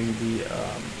immortality thing,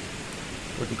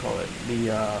 what do you call it, the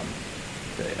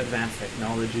advanced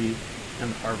technology,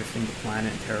 and harvesting the planet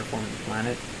and terraforming the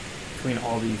planet, between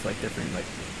all these, like, different, like,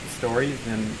 stories,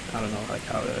 then I don't know, like,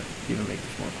 how to even make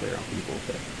this more clear on people.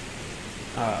 But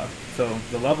so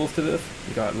the levels to this,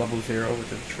 you got level 0,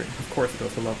 which is of course it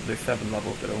goes to level, there's 7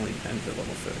 levels, but only ends at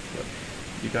level 6, but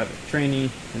you got a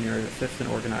trainee, then you're an assistant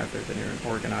organizer, then you're an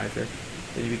organizer,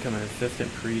 then you become an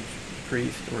assistant priest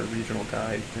or a regional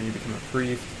guide, then you become a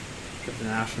priest, which is a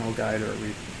national guide, or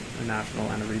a national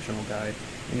and a regional guide,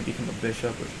 and you become a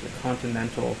bishop, which is a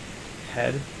continental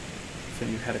head, so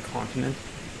you head a continent,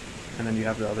 and then you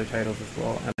have the other titles as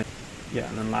well, and then, yeah,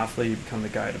 and then lastly you become the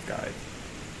guide of guides,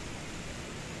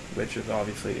 which is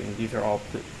obviously, and these are all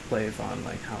plays on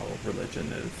like how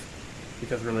religion is,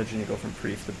 because religion you go from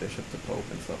priest to bishop to pope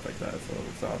and stuff like that, so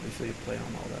it's obviously a play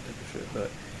on all that type of shit. But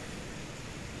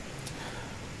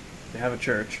they have a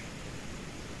church.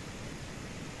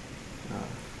 Oh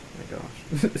my gosh.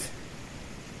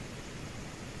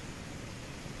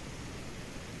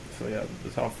 So yeah,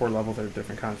 there's all 4 levels are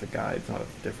different kinds of guides, not of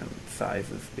different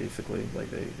sizes basically, like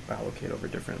they allocate over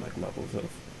different like levels of,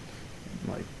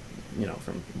 like, you know,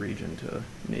 from region to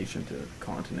nation to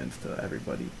continents to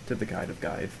everybody, to the guide of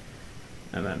guides,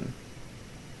 and then,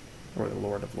 or the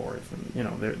Lord of Lords, and you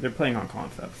know, they're playing on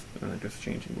concepts and they're just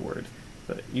changing the words.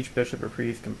 But each bishop or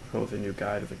priest can propose a new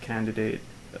guide as a candidate,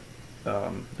 as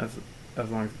long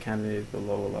as the candidate is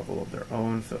below a level of their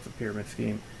own, so it's a pyramid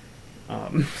scheme.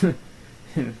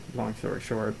 Long story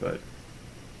short, but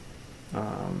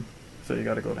so you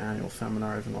got to go to annual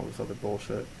seminars and all this other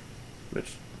bullshit,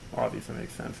 which obviously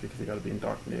makes sense because you got to be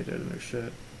indoctrinated in their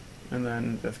shit. And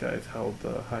then this guy's held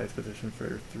the highest position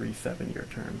for 3 7-year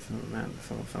terms. Oh man,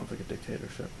 this almost sounds like a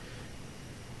dictatorship.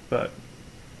 But,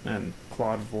 and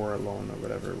Claude Vorlon or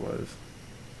whatever it was,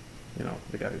 you know,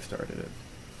 the guy who started it.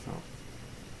 So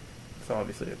it's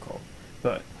obviously a cult.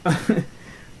 But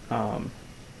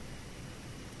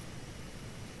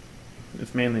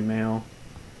it's mainly male.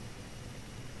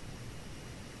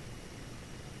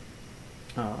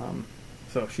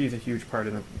 So she's a huge part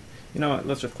of the. You know what?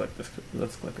 Let's just click this.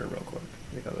 Let's click her real quick.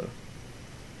 We gotta.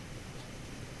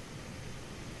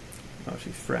 Oh,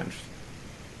 she's French,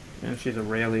 and she's a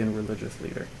Raelian religious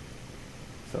leader.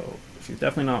 So she's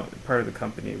definitely not part of the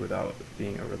company without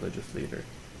being a religious leader.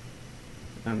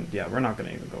 And yeah, we're not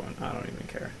gonna even go in. I don't even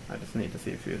care. I just need to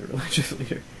see if she's a religious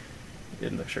leader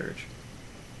in the church.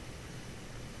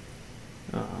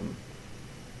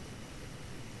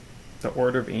 The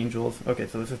Order of Angels. Okay,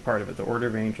 so this is part of it. The Order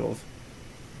of Angels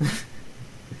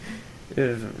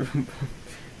is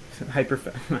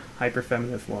hyper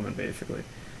feminist woman, basically.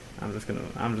 I'm just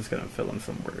gonna fill in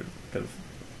some words because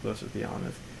let's just be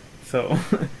honest. So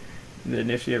the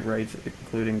initiate rites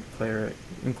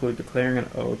include declaring an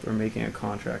oath or making a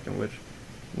contract in which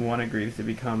one agrees to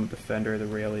become defender of the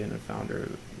Raelian and founder.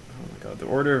 Oh my god, the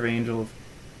Order of Angels.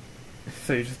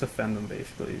 So you just defend them,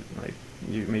 basically. Like,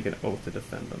 you make an oath to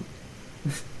defend them.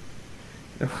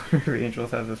 The Order of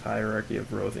Angels has this hierarchy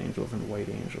of rose angels and white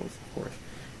angels, of course.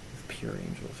 It's pure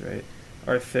angels, right?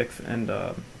 Are 6 and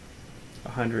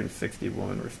 160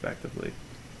 women, respectively.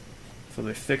 So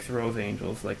there's 6 rose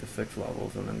angels, like the 6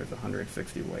 levels, and then there's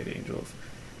 160 white angels.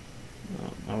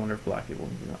 I wonder if black people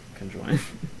can join.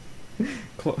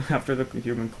 After the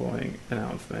human cloning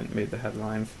announcement made the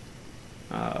headlines,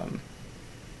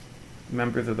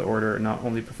 members of the order not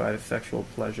only provide a sexual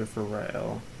pleasure for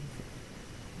Rael,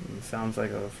 sounds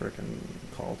like a freaking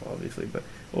cult, obviously, but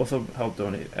also help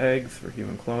donate eggs for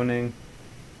human cloning.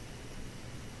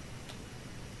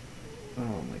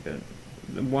 Oh my god.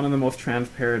 One of the most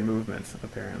transparent movements,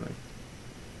 apparently.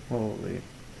 Holy.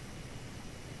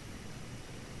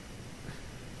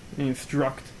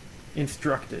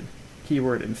 Instructed,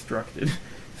 keyword instructed,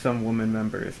 some women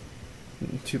members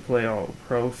to play a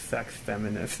pro-sex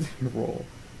feminist role.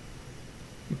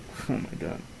 Oh my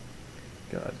god.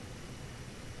 God.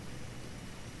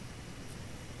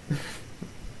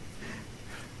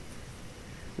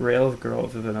 Rails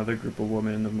Girls is another group of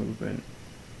women in the movement,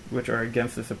 which are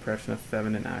against the suppression of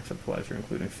feminine acts of pleasure,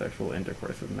 including sexual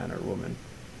intercourse with men or women.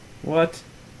 What?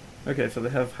 Okay, so they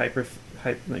have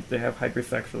they have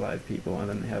hypersexualized people, and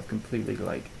then they have completely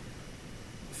like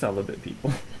celibate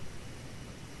people.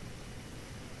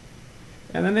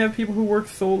 And then they have people who work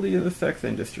solely in the sex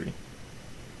industry.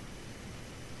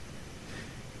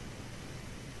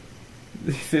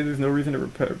 They say there's no reason to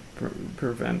repent for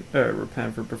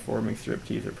performing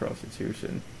striptease or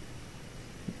prostitution.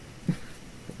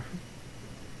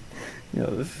 You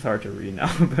know, this is hard to read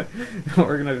now, but the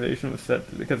organization was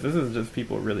set because this is just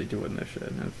people really doing this shit,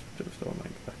 and it's just, oh my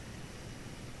god.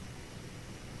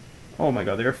 Oh my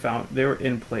god, they were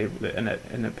in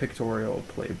a pictorial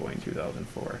Playboy in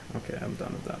 2004. Okay, I'm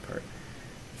done with that part.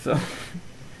 So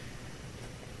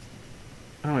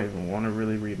I don't even want to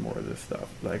really read more of this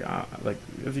stuff. Like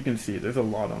as you can see, there's a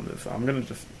lot on this. So I'm gonna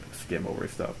just skim over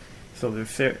stuff. So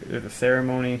there's a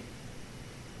ceremony.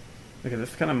 Okay,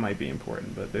 this kind of might be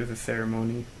important, but there's a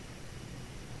ceremony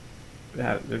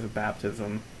there's a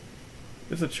baptism.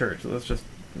 It's a church. So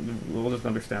we'll just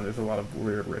understand there's a lot of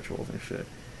weird rituals and shit.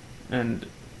 And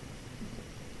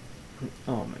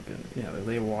oh my goodness, yeah, they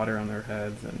lay water on their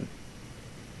heads, and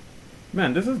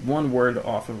man, this is one word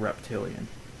off of reptilian.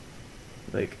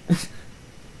 Like, if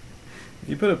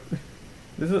you put a,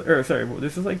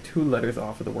 this is like 2 letters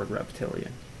off of the word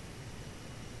reptilian.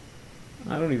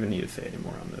 I don't even need to say any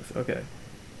more on this. Okay,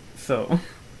 so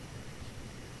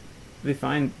they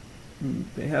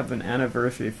have an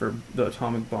anniversary for the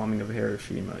atomic bombing of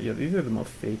Hiroshima. Yeah, these are the most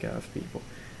fake ass people.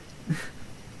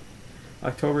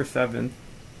 October 7th,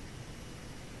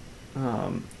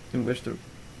 in which the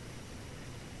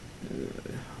oh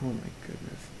my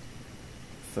goodness.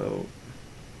 So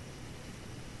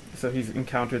he's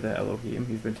encountered the Elohim.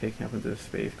 He's been taken up into the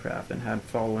spacecraft and had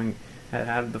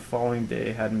the following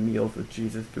day had meals with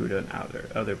Jesus, Buddha, and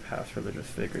other past religious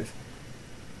figures.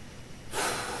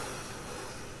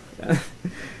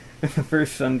 The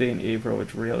first Sunday in April, which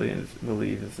Raelians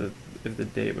believe is the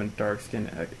date when dark-skinned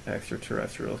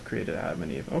extraterrestrials created Adam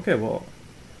and Eve. Okay, well,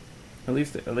 at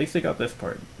least they got this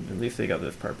part. At least they got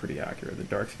this part pretty accurate. The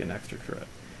dark-skinned extraterrestrial.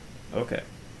 Okay.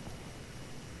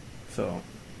 So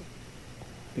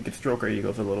we could stroke our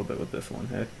egos a little bit with this one,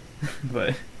 hey?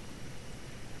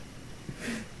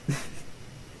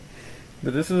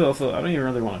 But this is also, I don't even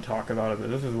really want to talk about it, but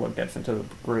this is what gets into the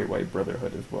Great White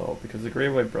Brotherhood as well, because the Great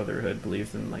White Brotherhood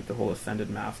believes in like the whole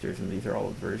Ascended Masters, and these are all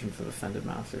versions of Ascended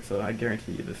Masters, so I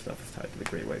guarantee you this stuff is tied to the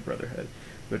Great White Brotherhood,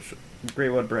 which, Great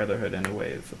White Brotherhood in a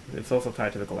way, it's also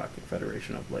tied to the Galactic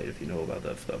Federation of Light, if you know about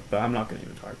that stuff, but I'm not going to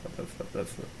even talk about that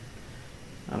stuff,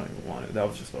 I don't even want it, that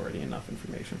was just already enough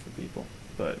information for people,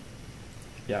 but,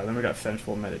 yeah, then we got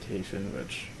sensual meditation,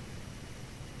 which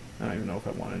I don't even know if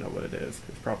I want to know what it is.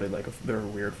 It's probably like they're a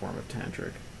weird form of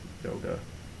tantric yoga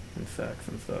and sex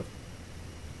and stuff.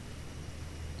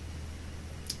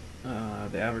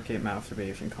 They advocate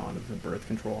masturbation, condoms, and birth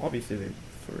control. Obviously, they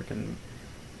freaking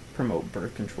promote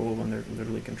birth control when they're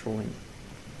literally controlling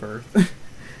birth,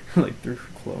 like through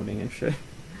cloning and shit.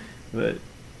 But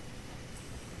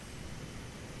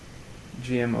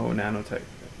GMO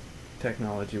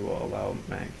nanotechnology will allow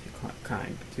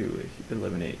mankind to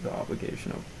eliminate the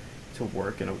obligation to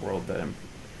work in a world that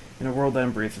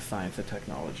embraces science and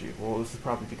technology. Well, this is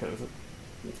probably because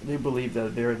they believe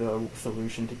that they're the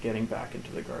solution to getting back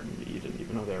into the Garden of Eden,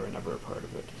 even though they were never a part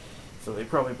of it. So they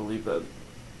probably believe that.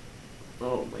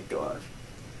 Oh my gosh.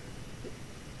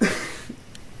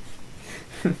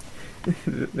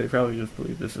 They probably just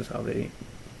believe this is how they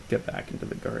get back into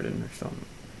the garden or something.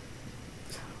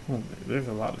 Oh man, there's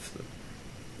a lot of stuff.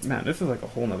 Man, this is like a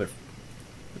whole nother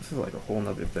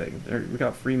thing. We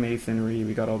got Freemasonry,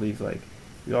 we got all these like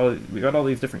we got all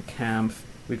these different camps,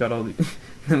 we got all these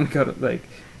then we got like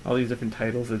all these different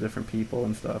titles of different people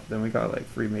and stuff. Then we got like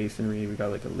Freemasonry, we got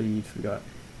like elites, we got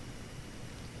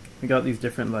these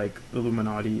different like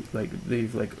Illuminati, like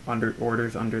these like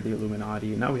orders under the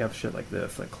Illuminati, and now we have shit like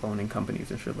this, like cloning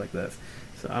companies and shit like this.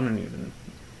 So I'm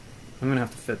gonna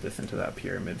have to fit this into that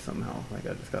pyramid somehow. Like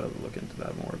I just gotta look into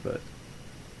that more, but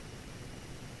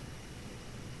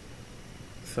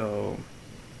so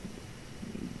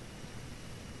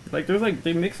like there's like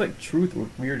they mix like truth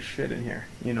with weird shit in here,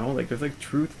 you know, like there's like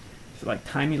truth, so like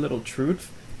tiny little truths,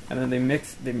 and then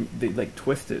they like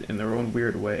twist it in their own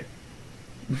weird way.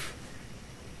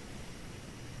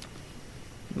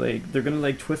 Like they're gonna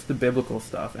like twist the biblical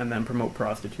stuff and then promote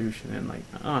prostitution, and like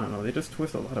I don't know, they just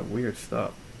twist a lot of weird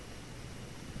stuff.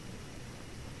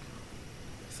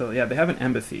 So yeah, they have an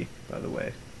embassy, by the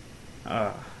way.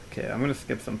 Okay, I'm gonna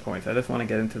skip some points. I just want to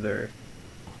get into their.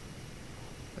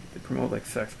 Like, they promote like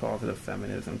sex positive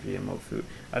feminism, GMO food.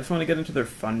 I just want to get into their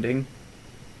funding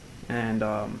and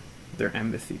their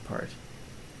embassy part.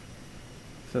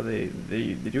 So they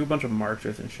do a bunch of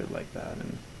marches and shit like that,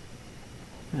 and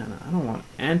man, I don't want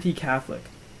anti-Catholic.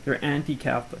 They're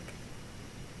anti-Catholic.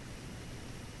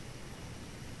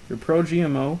 They're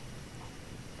pro-GMO.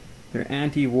 They're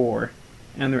anti-war,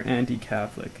 and they're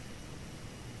anti-Catholic.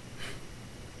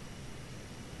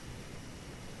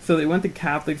 So they went to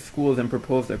Catholic schools and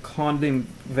proposed a condom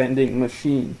vending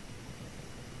machine.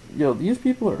 Yo, these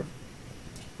people are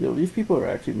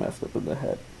actually messed up in the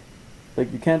head.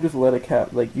 Like, you can't just let a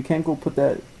cat, like, you can't go put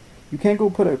a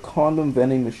condom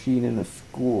vending machine in a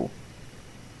school.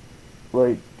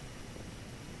 Like,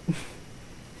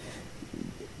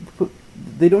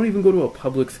 they don't even go to a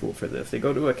public school for this. They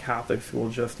go to a Catholic school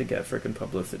just to get frickin'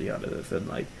 publicity out of this and,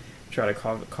 like, try to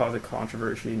cause a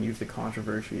controversy and use the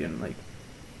controversy and, like,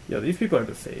 yo, these people are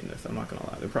just Satanists, I'm not gonna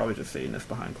lie. They're probably just Satanists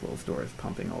behind closed doors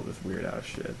pumping all this weird ass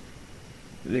shit.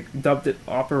 They dubbed it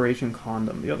Operation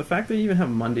Condom. The fact that you even have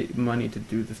money to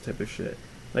do this type of shit.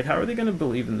 Like, how are they gonna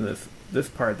believe in this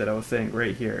part that I was saying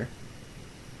right here?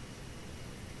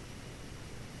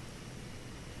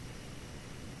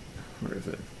 Where is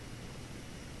it?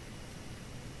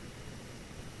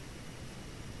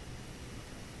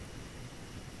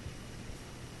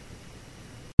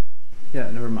 Yeah,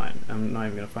 never mind. I'm not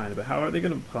even gonna find it. But how are they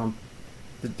gonna pump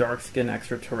the dark skin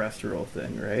extraterrestrial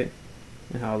thing, right?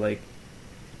 And how, like,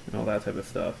 and all that type of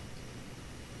stuff,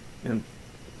 and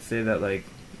say that like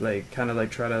kind of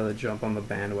like try to jump on the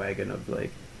bandwagon of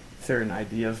like certain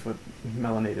ideas with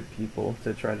melanated people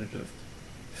to try to just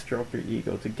stroke their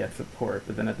ego to get support,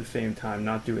 but then at the same time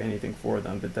not do anything for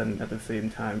them, but then at the same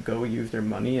time go use their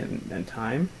money and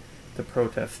time to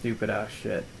protest stupid ass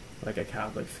shit like a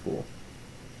Catholic school.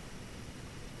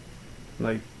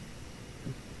 Like,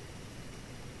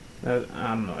 I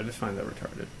don't know, I just find that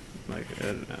retarded. Like,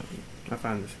 I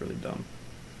find this really dumb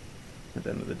at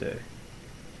the end of the day.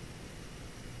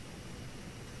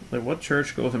 Like, what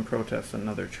church goes and protests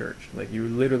another church? Like, you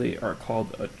literally are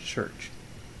called a church.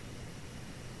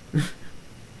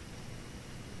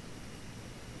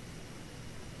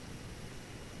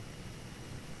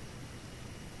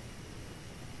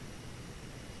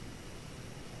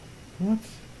 What?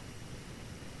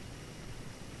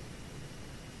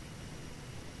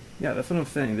 Yeah, that's what I'm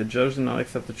saying. The judge did not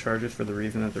accept the charges for the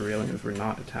reason that the aliens were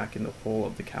not attacking the whole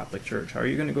of the Catholic Church. How are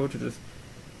you going to go to just...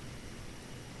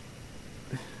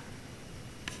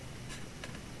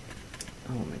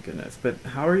 Oh my goodness. But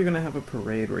how are you going to have a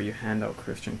parade where you hand out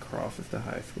Christian crosses to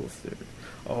high school students?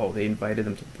 Oh, they invited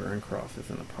them to burn crosses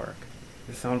in the park.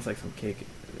 It sounds like some cake.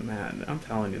 Man, I'm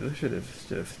telling you, this shit is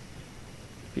just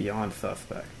beyond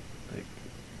suspect. Like...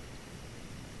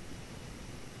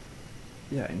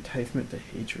 Yeah, enticement to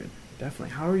hatred.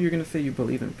 Definitely. How are you going to say you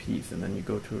believe in peace and then you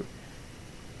go to...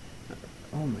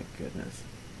 Oh my goodness.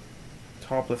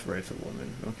 Topless rights of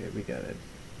women. Okay, we get it.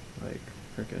 Like,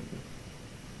 freaking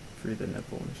free the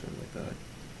nipple and shit like that.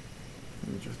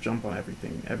 And just jump on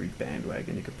everything, every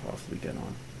bandwagon you could possibly get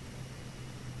on.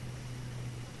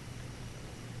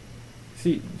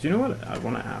 See, do you know what I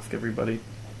want to ask everybody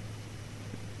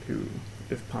who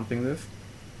is pumping this?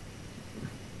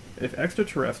 If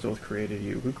extraterrestrials created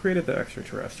you, who created the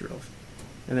extraterrestrials?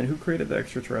 And then who created the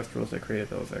extraterrestrials that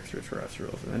created those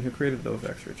extraterrestrials? And then who created those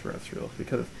extraterrestrials?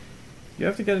 Because you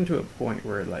have to get into a point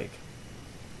where, like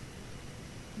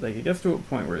it gets to a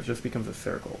point where it just becomes a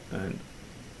circle. And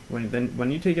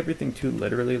when you take everything too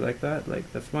literally like that,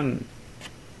 like, that's when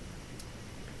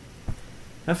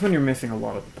you're missing a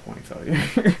lot of the points out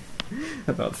here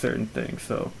about certain things.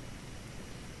 So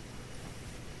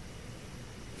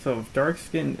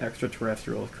dark-skinned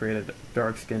extraterrestrials created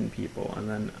dark-skinned people, and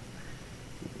then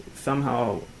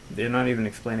somehow they're not even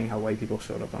explaining how white people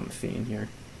showed up on the scene here.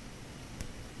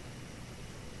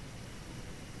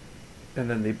 And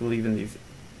then they believe in these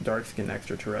dark-skinned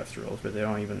extraterrestrials, but they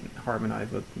don't even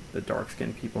harmonize with the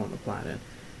dark-skinned people on the planet.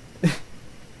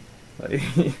 Like,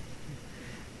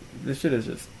 this shit is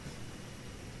just...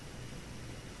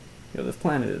 this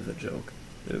planet is a joke.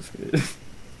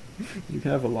 You can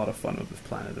have a lot of fun with this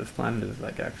planet. This planet is,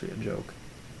 like, actually a joke.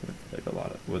 Like, a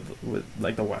lot of... With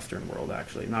like, the Western world,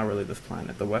 actually. Not really this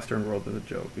planet. The Western world is a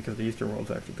joke, because the Eastern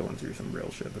world's actually going through some real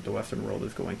shit, but the Western world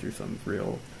is going through some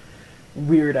real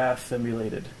weird-ass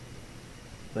simulated,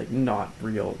 like, not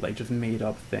real, like, just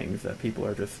made-up things that people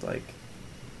are just, like...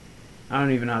 I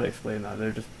don't even know how to explain that.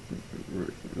 They're just...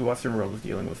 The Western world is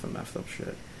dealing with some messed up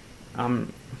shit.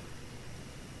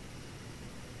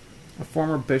 A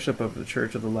former bishop of the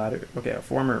Church of the Latter... Okay, a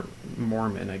former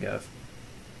Mormon, I guess,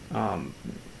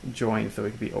 joined so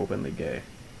he could be openly gay.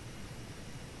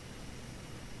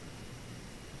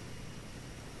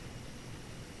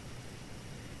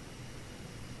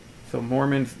 So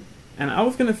Mormons... And I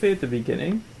was going to say at the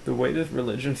beginning, the way this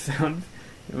religion sounds,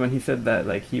 when he said that,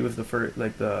 like, he was the first...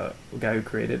 Like, the guy who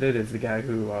created it is the guy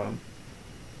who...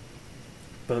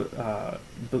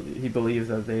 he believes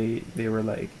that they were,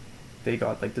 like... They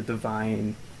got, like, the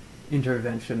divine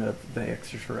intervention of the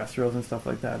extraterrestrials and stuff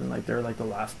like that, and, like, they're, like, the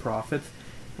last prophets.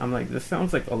 I'm like, this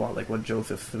sounds like a lot like what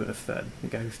Joseph Smith said, the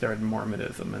guy who started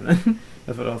Mormonism, and then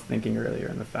that's what I was thinking earlier,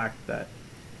 and the fact that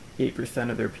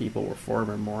 8% of their people were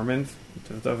former Mormons, it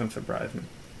just doesn't surprise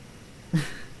me.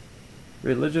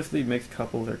 Religiously mixed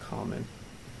couples are common,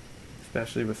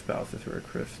 especially with spouses who are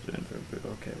Christians, or,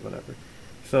 okay, whatever.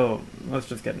 So, let's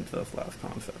just get into this last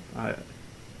concept.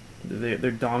 They're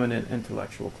dominant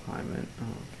intellectual climate.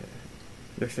 Oh, okay.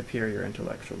 They're superior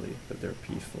intellectually, but they're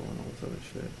peaceful and all this other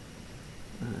shit.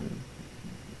 And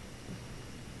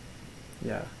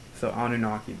yeah. So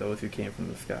Anunnaki, those who came from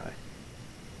the sky.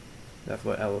 That's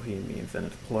what Elohim means, and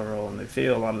it's plural, and they say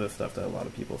a lot of the stuff that a lot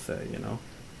of people say, you know.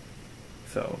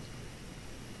 So,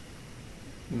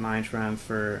 mind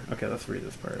transfer. Okay, let's read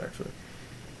this part actually.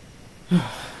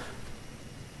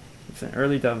 It's an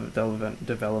early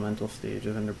developmental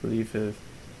stages, and the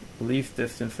beliefs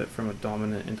distance it from a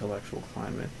dominant intellectual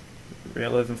climate.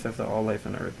 Realism says that all life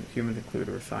on Earth, humans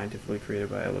included, were scientifically created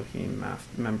by Elohim,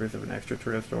 members of an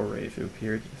extraterrestrial race who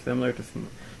appeared similar to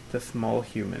small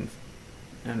humans,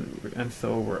 and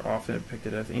so were often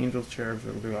depicted as angels, cherubs,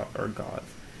 or gods.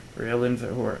 Realists,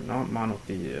 who are not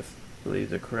monotheists, believe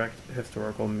the correct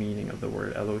historical meaning of the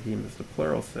word Elohim is the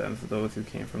plural sense, those who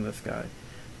came from the sky.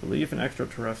 Belief in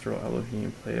extraterrestrial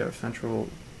Elohim play a central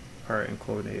part in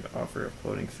Cloneaid offer of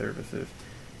cloning services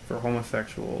for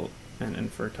homosexual and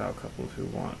infertile couples who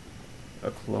want a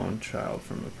cloned child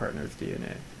from a partner's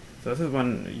DNA. So this is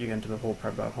when you get into the whole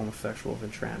part about homosexuals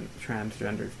and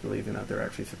transgenders believing that they're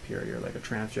actually superior. Like a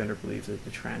transgender believes that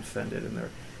they transcended, and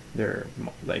they're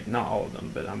like, not all of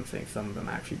them, but I'm saying some of them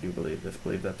actually do believe this.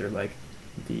 Believe that they're like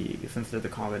since they're the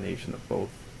combination of both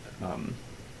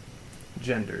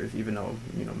genders, even though,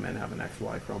 you know, men have an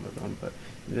XY chromosome, but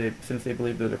since they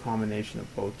believe they're the combination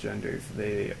of both genders,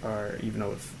 they are, even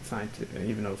though it's scientific,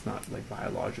 even though it's not like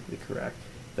biologically correct,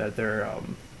 that they're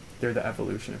the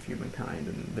evolution of humankind,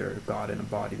 and they're God in a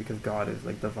body, because God is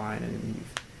like divine, and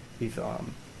he's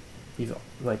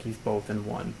both in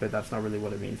one. But that's not really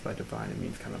what it means by divine. It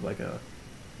means kind of like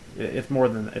it's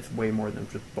way more than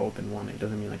just both in one. It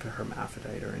doesn't mean like a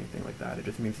hermaphrodite or anything like that. It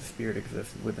just means the spirit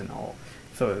exists within all.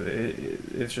 So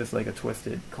it's just like a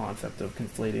twisted concept of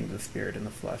conflating the spirit and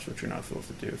the flesh, which you're not supposed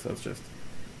to do. So it's just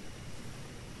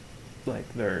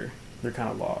like they're kind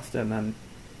of lost, and then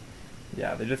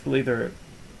yeah, they just believe they're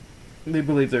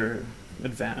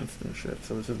advanced and shit.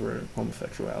 So this is where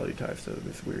homosexuality ties to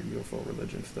this weird UFO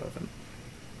religion stuff, and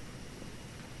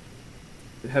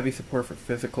heavy support for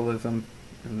physicalism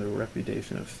and the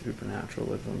repudiation of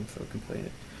supernaturalism. So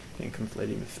conflating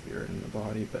the spirit and the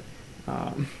body, but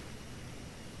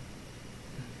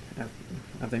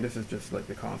I think this is just like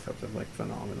the concept of like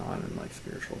phenomenon and like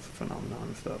spiritual phenomenon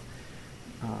and stuff.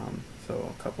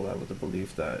 So couple that with the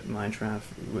belief that mind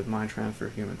transfer,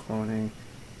 human cloning,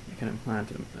 you can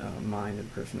implant a mind and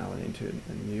personality into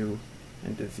a new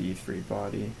and disease-free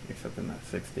body, except in that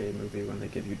 6 Day movie when they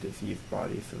give you diseased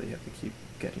bodies, so they have to keep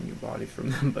getting new bodies from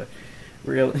them. But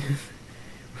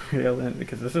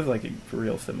because this is like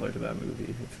real similar to that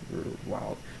movie. It's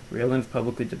wild. Realians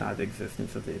publicly deny the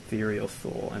existence of the ethereal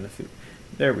soul, and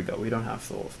there we go. We don't have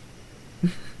souls.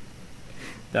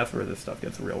 That's where this stuff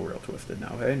gets real twisted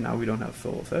now. Hey, now we don't have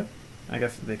souls. Hey, I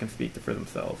guess they can speak for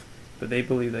themselves, but they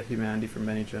believe that humanity from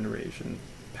many generations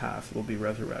past will be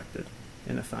resurrected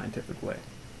in a scientific way.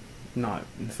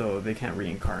 So they can't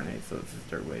reincarnate. So this is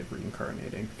their way of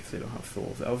reincarnating because they don't have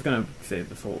souls. I was gonna say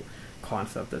this whole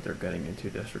concept that they're getting into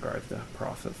disregards the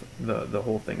process, the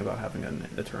whole thing about having an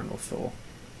eternal soul,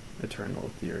 eternal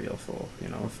ethereal soul, you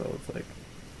know. So it's like,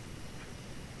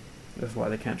 that's why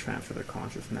they can't transfer their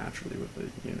conscious naturally with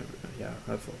the universe. Yeah,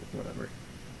 that's whatever.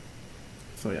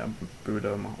 So yeah,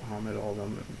 Buddha, Muhammad, all of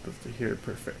them,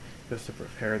 just to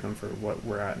prepare them for what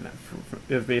we're at.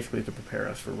 It's basically to prepare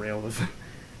us for realism,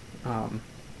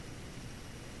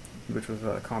 which was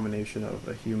a combination of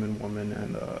a human woman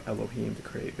and Elohim to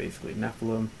create basically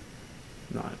Nephilim,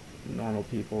 not normal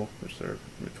people, which they're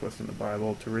twisting the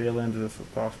Bible. To realize this was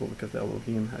possible because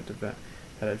Elohim had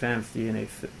advanced DNA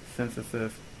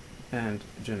synthesis and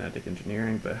genetic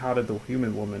engineering. But how did the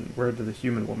human woman? Where did the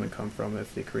human woman come from?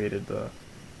 If they created the,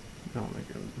 oh my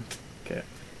god, okay,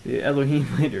 the Elohim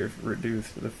later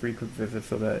reduced the frequent visits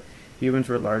so that humans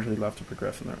were largely left to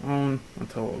progress on their own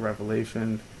until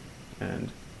Revelation, and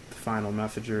the final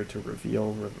messenger to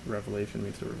reveal. Revelation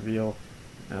means to reveal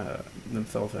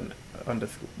themselves and to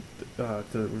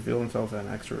reveal themselves an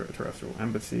extraterrestrial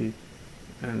embassy,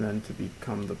 and then to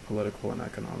become the political and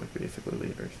economic basically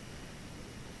leaders.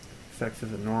 Sex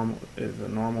is a normal,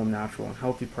 natural, and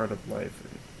healthy part of life,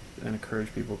 and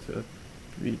encourage people to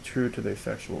be true to their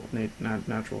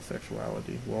natural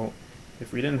sexuality. Well,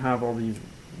 if we didn't have all these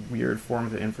weird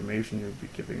forms of information you'd be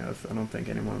giving us, I don't think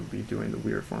anyone would be doing the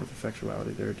weird forms of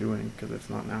sexuality they're doing, because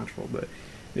it's not natural. But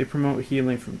they promote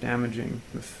healing from damaging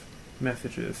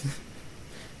messages.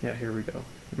 Yeah, here we go.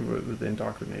 With the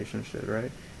indoctrination shit,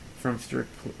 right? From strict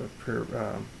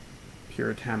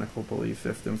puritanical belief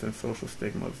systems and social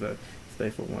stigmas that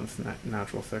stifle one's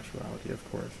natural sexuality, of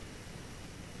course.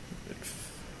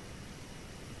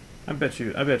 I bet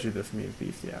you this means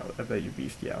bestiality. I bet you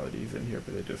bestiality is in here,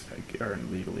 but they just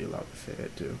aren't legally allowed to say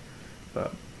it too.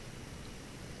 But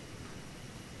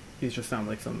these just sound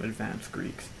like some advanced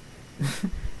Greeks.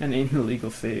 and any legal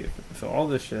faith. So all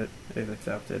this shit is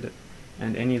accepted,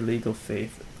 and any legal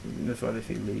faith. That's why they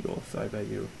say legal. So I bet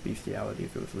you bestiality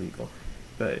if it was legal.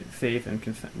 But safe and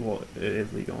consent. Well, it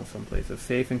is legal in some places.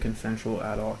 Safe and consensual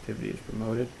adult activity is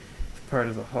promoted. It's part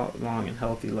of a long and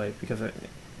healthy life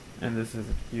and this is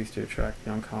used to attract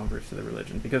young converts to the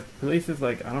religion. Because places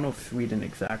like, I don't know if Sweden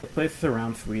exactly, places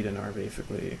around Sweden are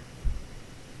basically,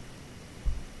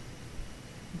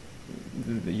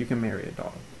 you can marry a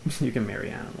dog. You can marry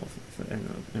animals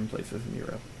in places in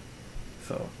Europe.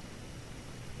 So,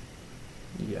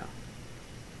 yeah.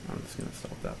 I'm just going to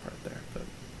stop that part there. But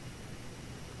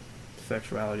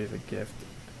sexuality is a gift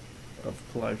of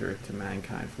pleasure to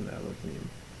mankind from the Elohim.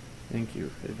 Thank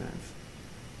you, advance.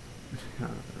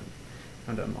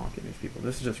 I'm done mocking these people.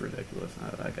 This is just ridiculous.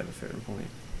 Like at a certain point,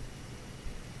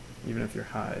 even if you're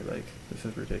high, like this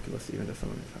is ridiculous. Even to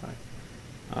someone who's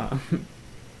high.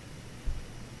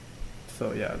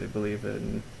 So yeah, they believe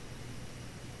in.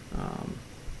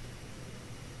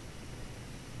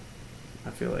 I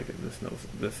feel like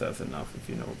this says enough if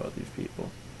you know about these people.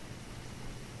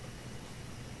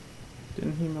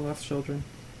 Didn't he molest children?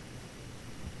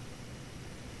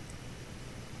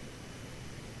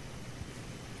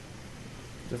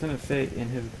 Doesn't it say in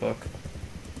his book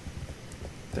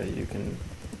that you can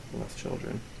molest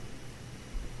children?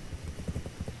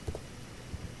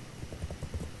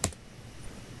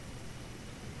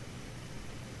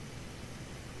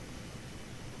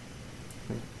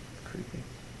 Creepy.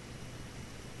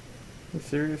 Are you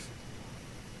serious?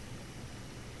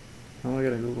 How am I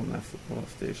gonna Google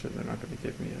molestation? They're not gonna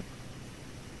give me it.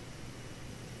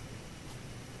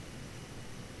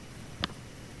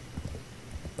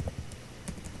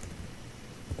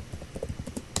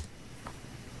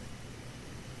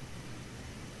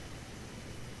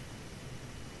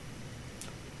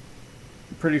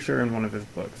 Pretty sure in one of his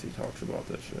books he talks about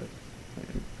this shit.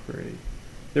 I'm pretty.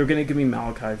 They were gonna give me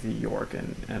Malachi v. York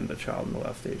and the child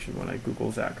molestation when I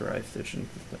Google Zachariah Stitch and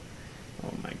stuff.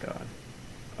 Oh my god.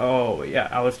 Oh yeah,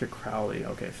 Aleister Crowley.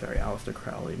 Okay, sorry, Aleister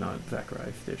Crowley, not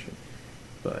Zachariah Stitch.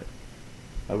 But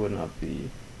I would not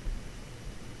be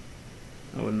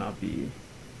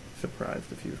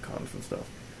surprised if he was caught in some stuff.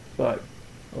 But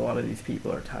a lot of these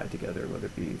people are tied together, whether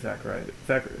it be Zachariah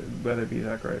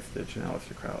Stitch and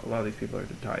Aleister Crowley. A lot of these people are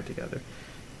tied together,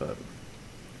 but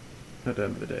at the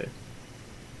end of the day,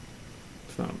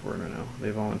 it's not important right now.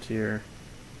 They volunteer.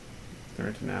 They're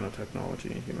into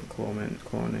nanotechnology and human cloning,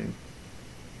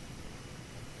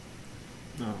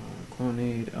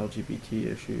 Cloneaid, LGBT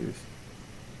issues.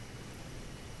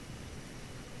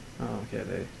 Oh,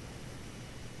 okay,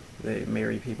 they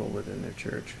marry people within their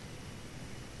church.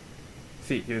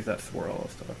 See, here's that swirl I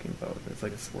was talking about. There's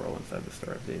like a swirl inside the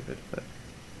Star of David, but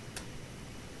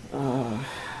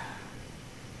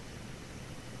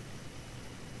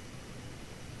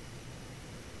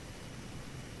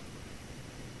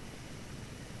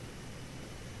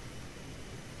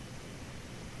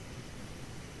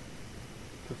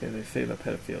okay, they say that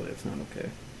pedophilia is not okay.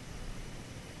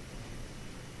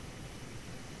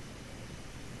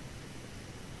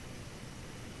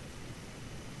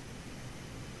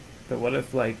 But what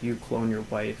if, like, you clone your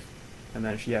wife, and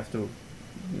then she has to,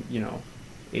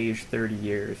 age 30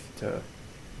 years to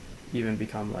even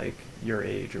become, like, your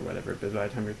age or whatever, but by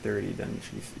the time you're 30, then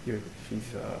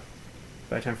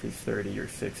by the time she's 30, you're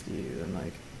 60, then,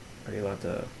 like, are you allowed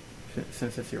to,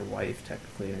 since it's your wife,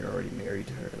 technically, and you're already married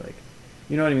to her, like,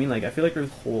 you know what I mean? Like, I feel like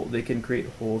they can create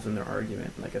holes in their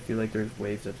argument. Like, I feel like there's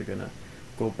ways that they're gonna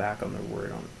go back on their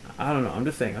word on, I don't know, I'm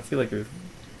just saying, I feel like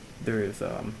there's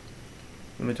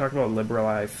when they talk about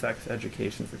liberalized sex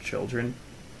education for children,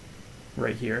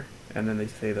 right here, and then they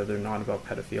say that they're not about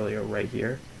pedophilia right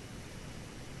here,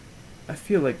 I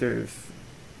feel like there's,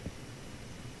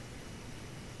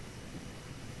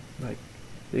 like,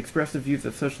 they express the views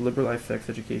that such liberalized sex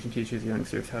education teaches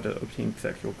youngsters how to obtain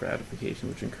sexual gratification,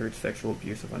 which encourages sexual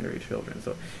abuse of underage children.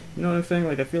 So, you know what I'm saying?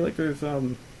 Like, I feel like there's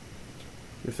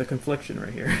a confliction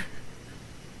right here.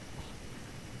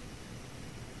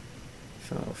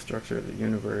 So, structure of the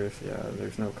universe, yeah,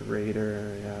 there's no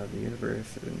creator, yeah, the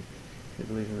universe, and they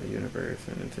believe in the universe,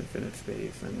 and it's infinite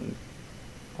space, and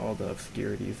all the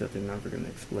obscurities that they're never going to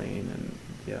explain, and,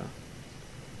 yeah.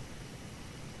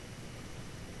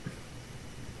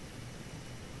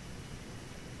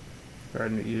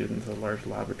 Garden of Eden is a large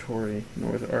laboratory.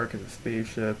 Noah's Ark is a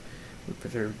spaceship with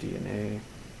preserved DNA.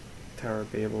 Tower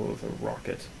of Babel is a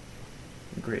rocket.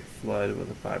 The Great Flood was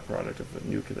a byproduct of a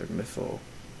nuclear missile.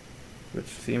 Which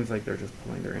seems like they're just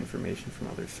pulling their information from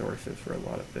other sources for a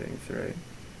lot of things, right?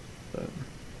 But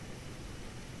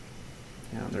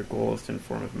yeah, their goal is to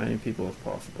inform as many people as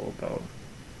possible about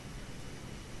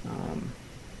um,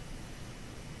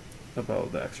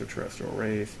 about the extraterrestrial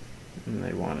race, and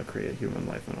they want to create human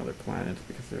life on other planets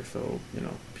because they're so, you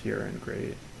know, pure and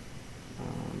great.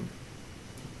 Um,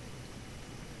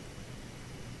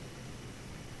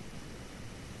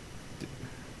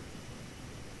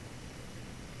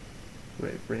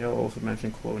 Wait, Rael also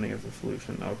mentioned cloning as a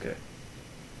solution. Okay.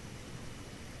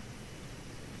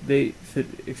 They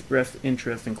expressed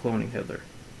interest in cloning Hitler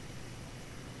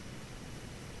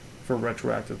for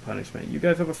retroactive punishment. You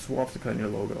guys have a swastika in your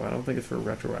logo. I don't think it's for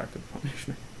retroactive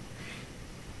punishment.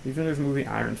 Even there's a movie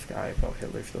Iron Sky about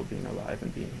Hitler still being alive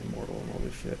and being immortal and all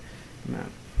this shit.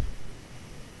 Man.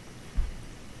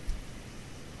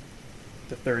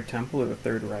 The Third Temple or the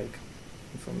Third Reich?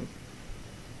 Some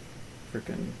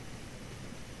freaking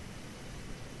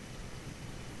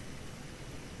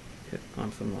hit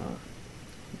on some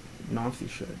Nazi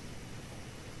shit.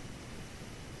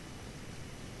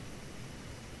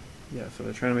 Yeah, so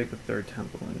they're trying to make the Third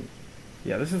Temple, and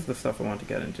yeah, this is the stuff I want to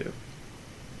get into.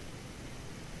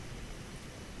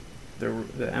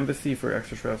 The Embassy for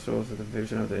Extraterrestrials is a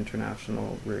vision of the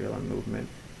international realm movement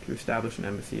to establish an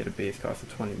embassy at a base cost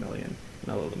of $20 million,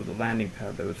 and with a landing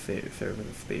pad that would serve as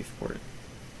a spaceport.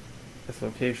 Its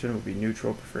location would be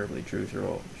neutral, preferably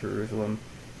Jerusalem.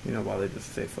 You know, while they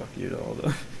just say fuck you to all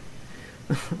the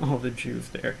all the Jews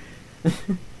there.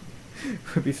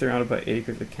 Would be surrounded by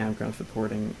acres of campgrounds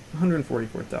supporting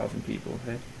 144,000 people,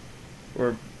 okay?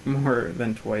 Or more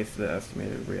than twice the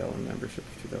estimated real membership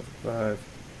of 2005.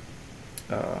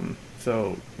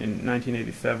 So in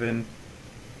 1987,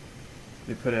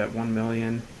 they put it at 1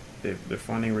 million. Their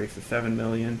funding raised to 7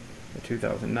 million. In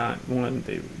 2001,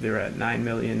 they were at 9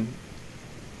 million.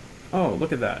 Oh,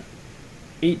 look at that.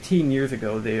 18 years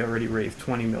ago, they already raised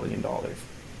 $20 million.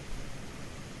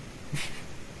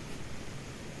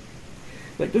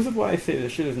 Like, this is why I say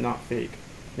this shit is not fake.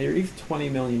 They raised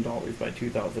 $20 million by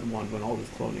 2001 when all this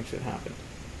cloning shit happened.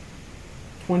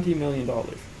 $20 million.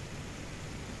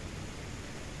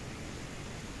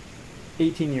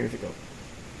 18 years ago.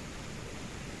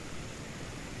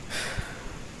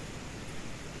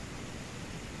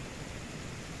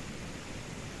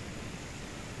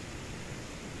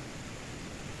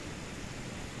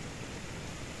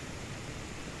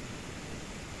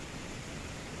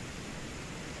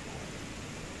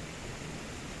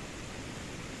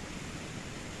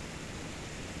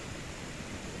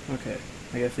 Okay,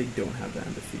 I guess they don't have the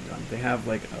embassy done. They have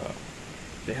like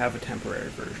they have a temporary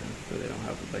version, so they don't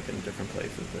have it like in different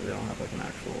places. So they don't have like an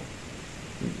actual.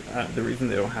 The reason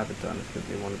they don't have it done is because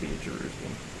they want to be in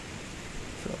Jerusalem.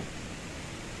 So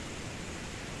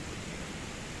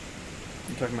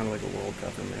I'm talking about like a world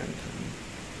government. And,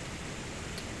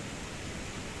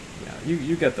 yeah,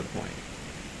 you get the point.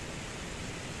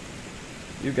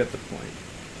 You get the point.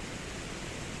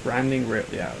 Branding,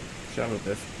 yeah. Shout out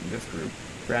this group.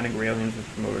 Branding aliens as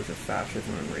promoters of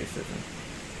fascism and racism.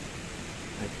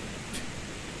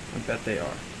 I bet they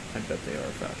are. I bet they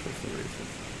are fascist and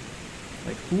racist.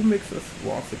 Like, who makes a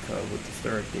swastika with the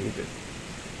Star of David?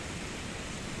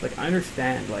 Like, I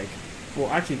understand, like, well,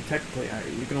 actually, technically,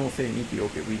 you can almost say in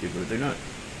Ethiopia we do, but they're not,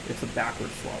 it's a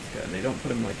backwards swastika, and they don't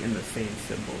put them, like, in the same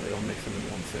symbol. They don't mix them in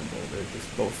one symbol. They're just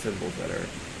both symbols that are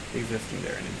existing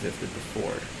there and existed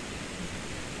before,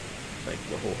 like,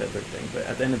 the whole Hitler thing. But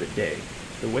at the end of the day,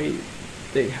 the way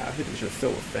they have it is just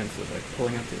so offensive, like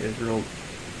pulling up to Israel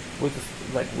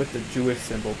with the Jewish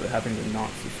symbol, but having the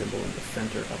Nazi symbol in the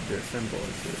center of their symbol.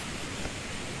 It's just,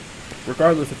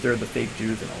 regardless if they're the fake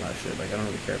Jews and all that shit, like I don't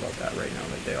really care about that right now,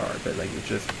 like they are, but like it's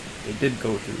just, they did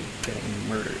go through getting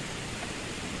murdered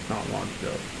not long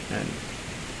ago, and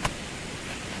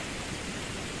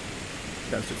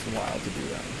that's just wild to do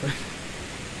that.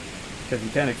 Because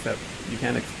you can't expect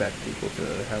people to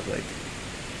have like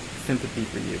sympathy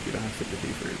for you if you don't have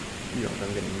sympathy for, you know, them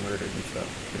getting murdered and stuff,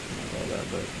 and all that.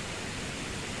 But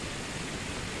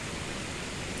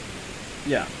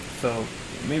yeah, so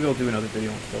maybe I'll do another video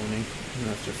on cloning, and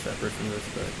that's just separate from this.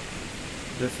 But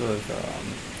this was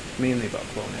mainly about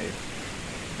Cloneaid,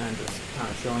 and just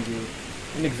kind of showing you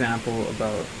an example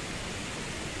about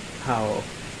how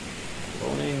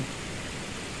cloning,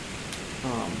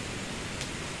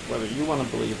 whether you want to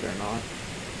believe it or not,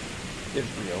 is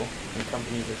real, and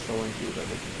companies are showing you that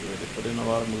they can do it. They put in a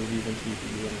lot of movies and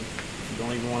TV, and you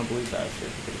don't even want to believe that shit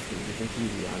because it's movies and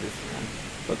TV, I understand.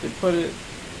 But they put it,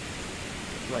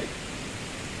 like,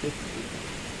 it's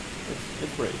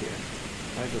right here.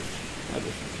 I just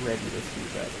read you this to you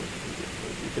guys.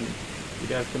 You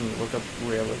guys can look up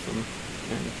realism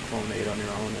and Cloneaid on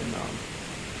your own, and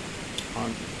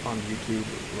on YouTube,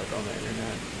 like on the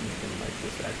internet, you can like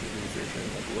just actually research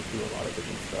and like look through a lot of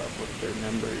different stuff, look at their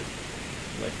members,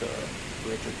 like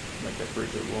the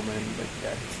Bridget woman, like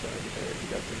yeah, he started there. You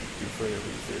got to do further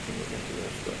research and look into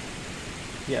this, but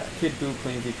yeah, Kid Buu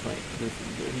claims he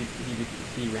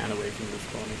ran away from this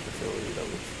cloning facility that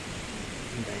was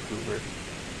in Vancouver.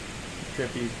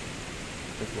 Trippy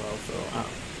as well. So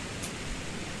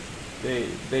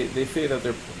they say that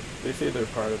they're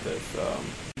part of this.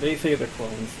 They say they're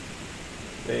clones.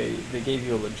 They gave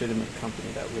you a legitimate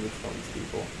company that really clones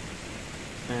people,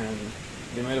 and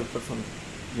they might have put some,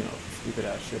 stupid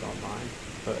ass shit online,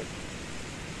 but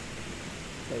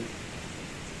like,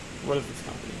 what is this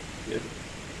company?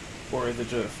 Or is it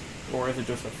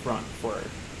just a front for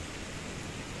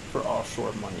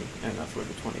offshore money, and that's where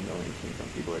the 20 million came from?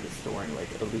 People are just storing like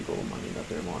illegal money that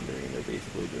they're laundering, and they're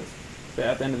basically just. But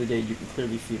at the end of the day, you can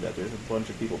clearly see that there's a bunch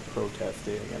of people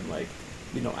protesting and like,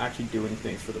 actually doing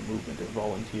things for the movement. They're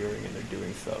volunteering and they're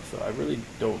doing stuff. So I really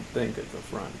don't think it's a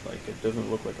front. Like, it doesn't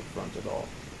look like a front at all.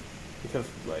 Because,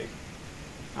 like,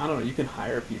 I don't know, you can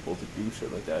hire people to do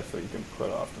shit like that so you can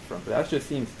put off the front. But that just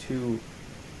seems too,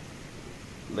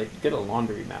 like, get a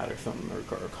laundromat or something, or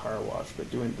a car wash. But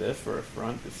doing this for a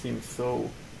front, it seems so,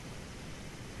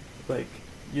 like,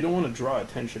 you don't want to draw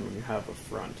attention when you have a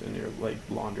front and you're, like,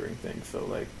 laundering things. So,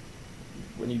 like,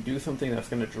 when you do something that's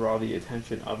going to draw the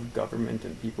attention of government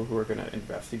and people who are going to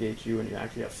investigate you, and you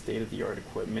actually have state-of-the-art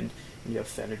equipment, and you have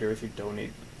senators who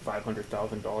donate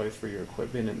 $500,000 for your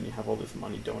equipment, and you have all this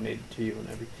money donated to you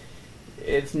and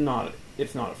it's not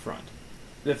a front.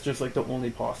 That's just like the only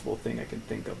possible thing I can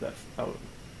think of that's out.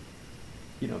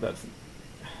 That's,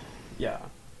 yeah.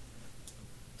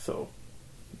 So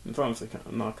it's honestly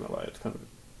I'm not gonna lie, it's kind of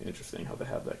interesting how they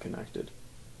have that connected.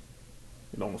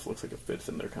 It almost looks like it fits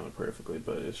in there kind of perfectly,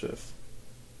 but it's just,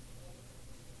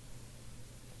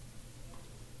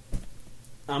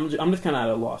 I'm just kind of at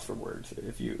a loss for words.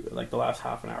 If you, like, the last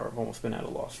half an hour, I've almost been at a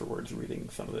loss for words reading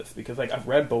some of this, because, like, I've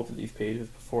read both of these pages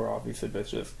before, obviously, but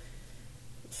it's just,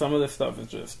 some of this stuff is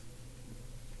just,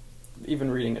 even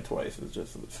reading it twice is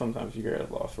just, sometimes you get at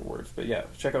a loss for words. But yeah,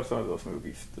 check out some of those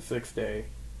movies: The Sixth Day,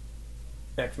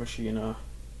 Ex Machina,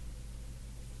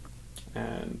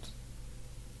 and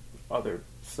other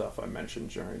stuff I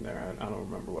mentioned during there. I don't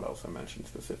remember what else I mentioned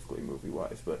specifically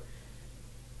movie-wise, but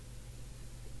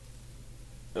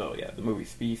oh yeah, the movie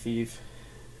Species,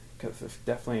 because this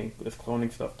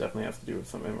cloning stuff definitely has to do with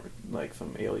some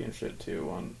alien shit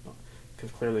too,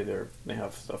 because clearly they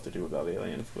have stuff to do with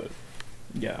aliens. But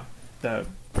yeah, that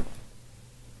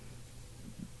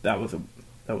was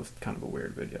kind of a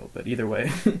weird video. But either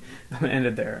way, I'm gonna end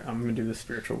it there. I'm gonna do the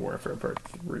spiritual warfare part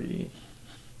 3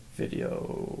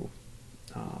 video.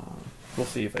 We'll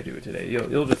see if I do it today.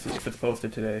 You'll just see if it's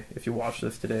posted today. If you watch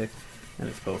this today and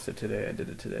it's posted today, I did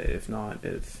it today. If not,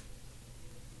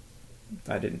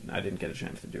 I didn't get a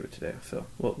chance to do it today. So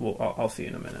I'll see you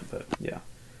in a minute. But yeah,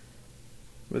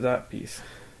 with that, peace.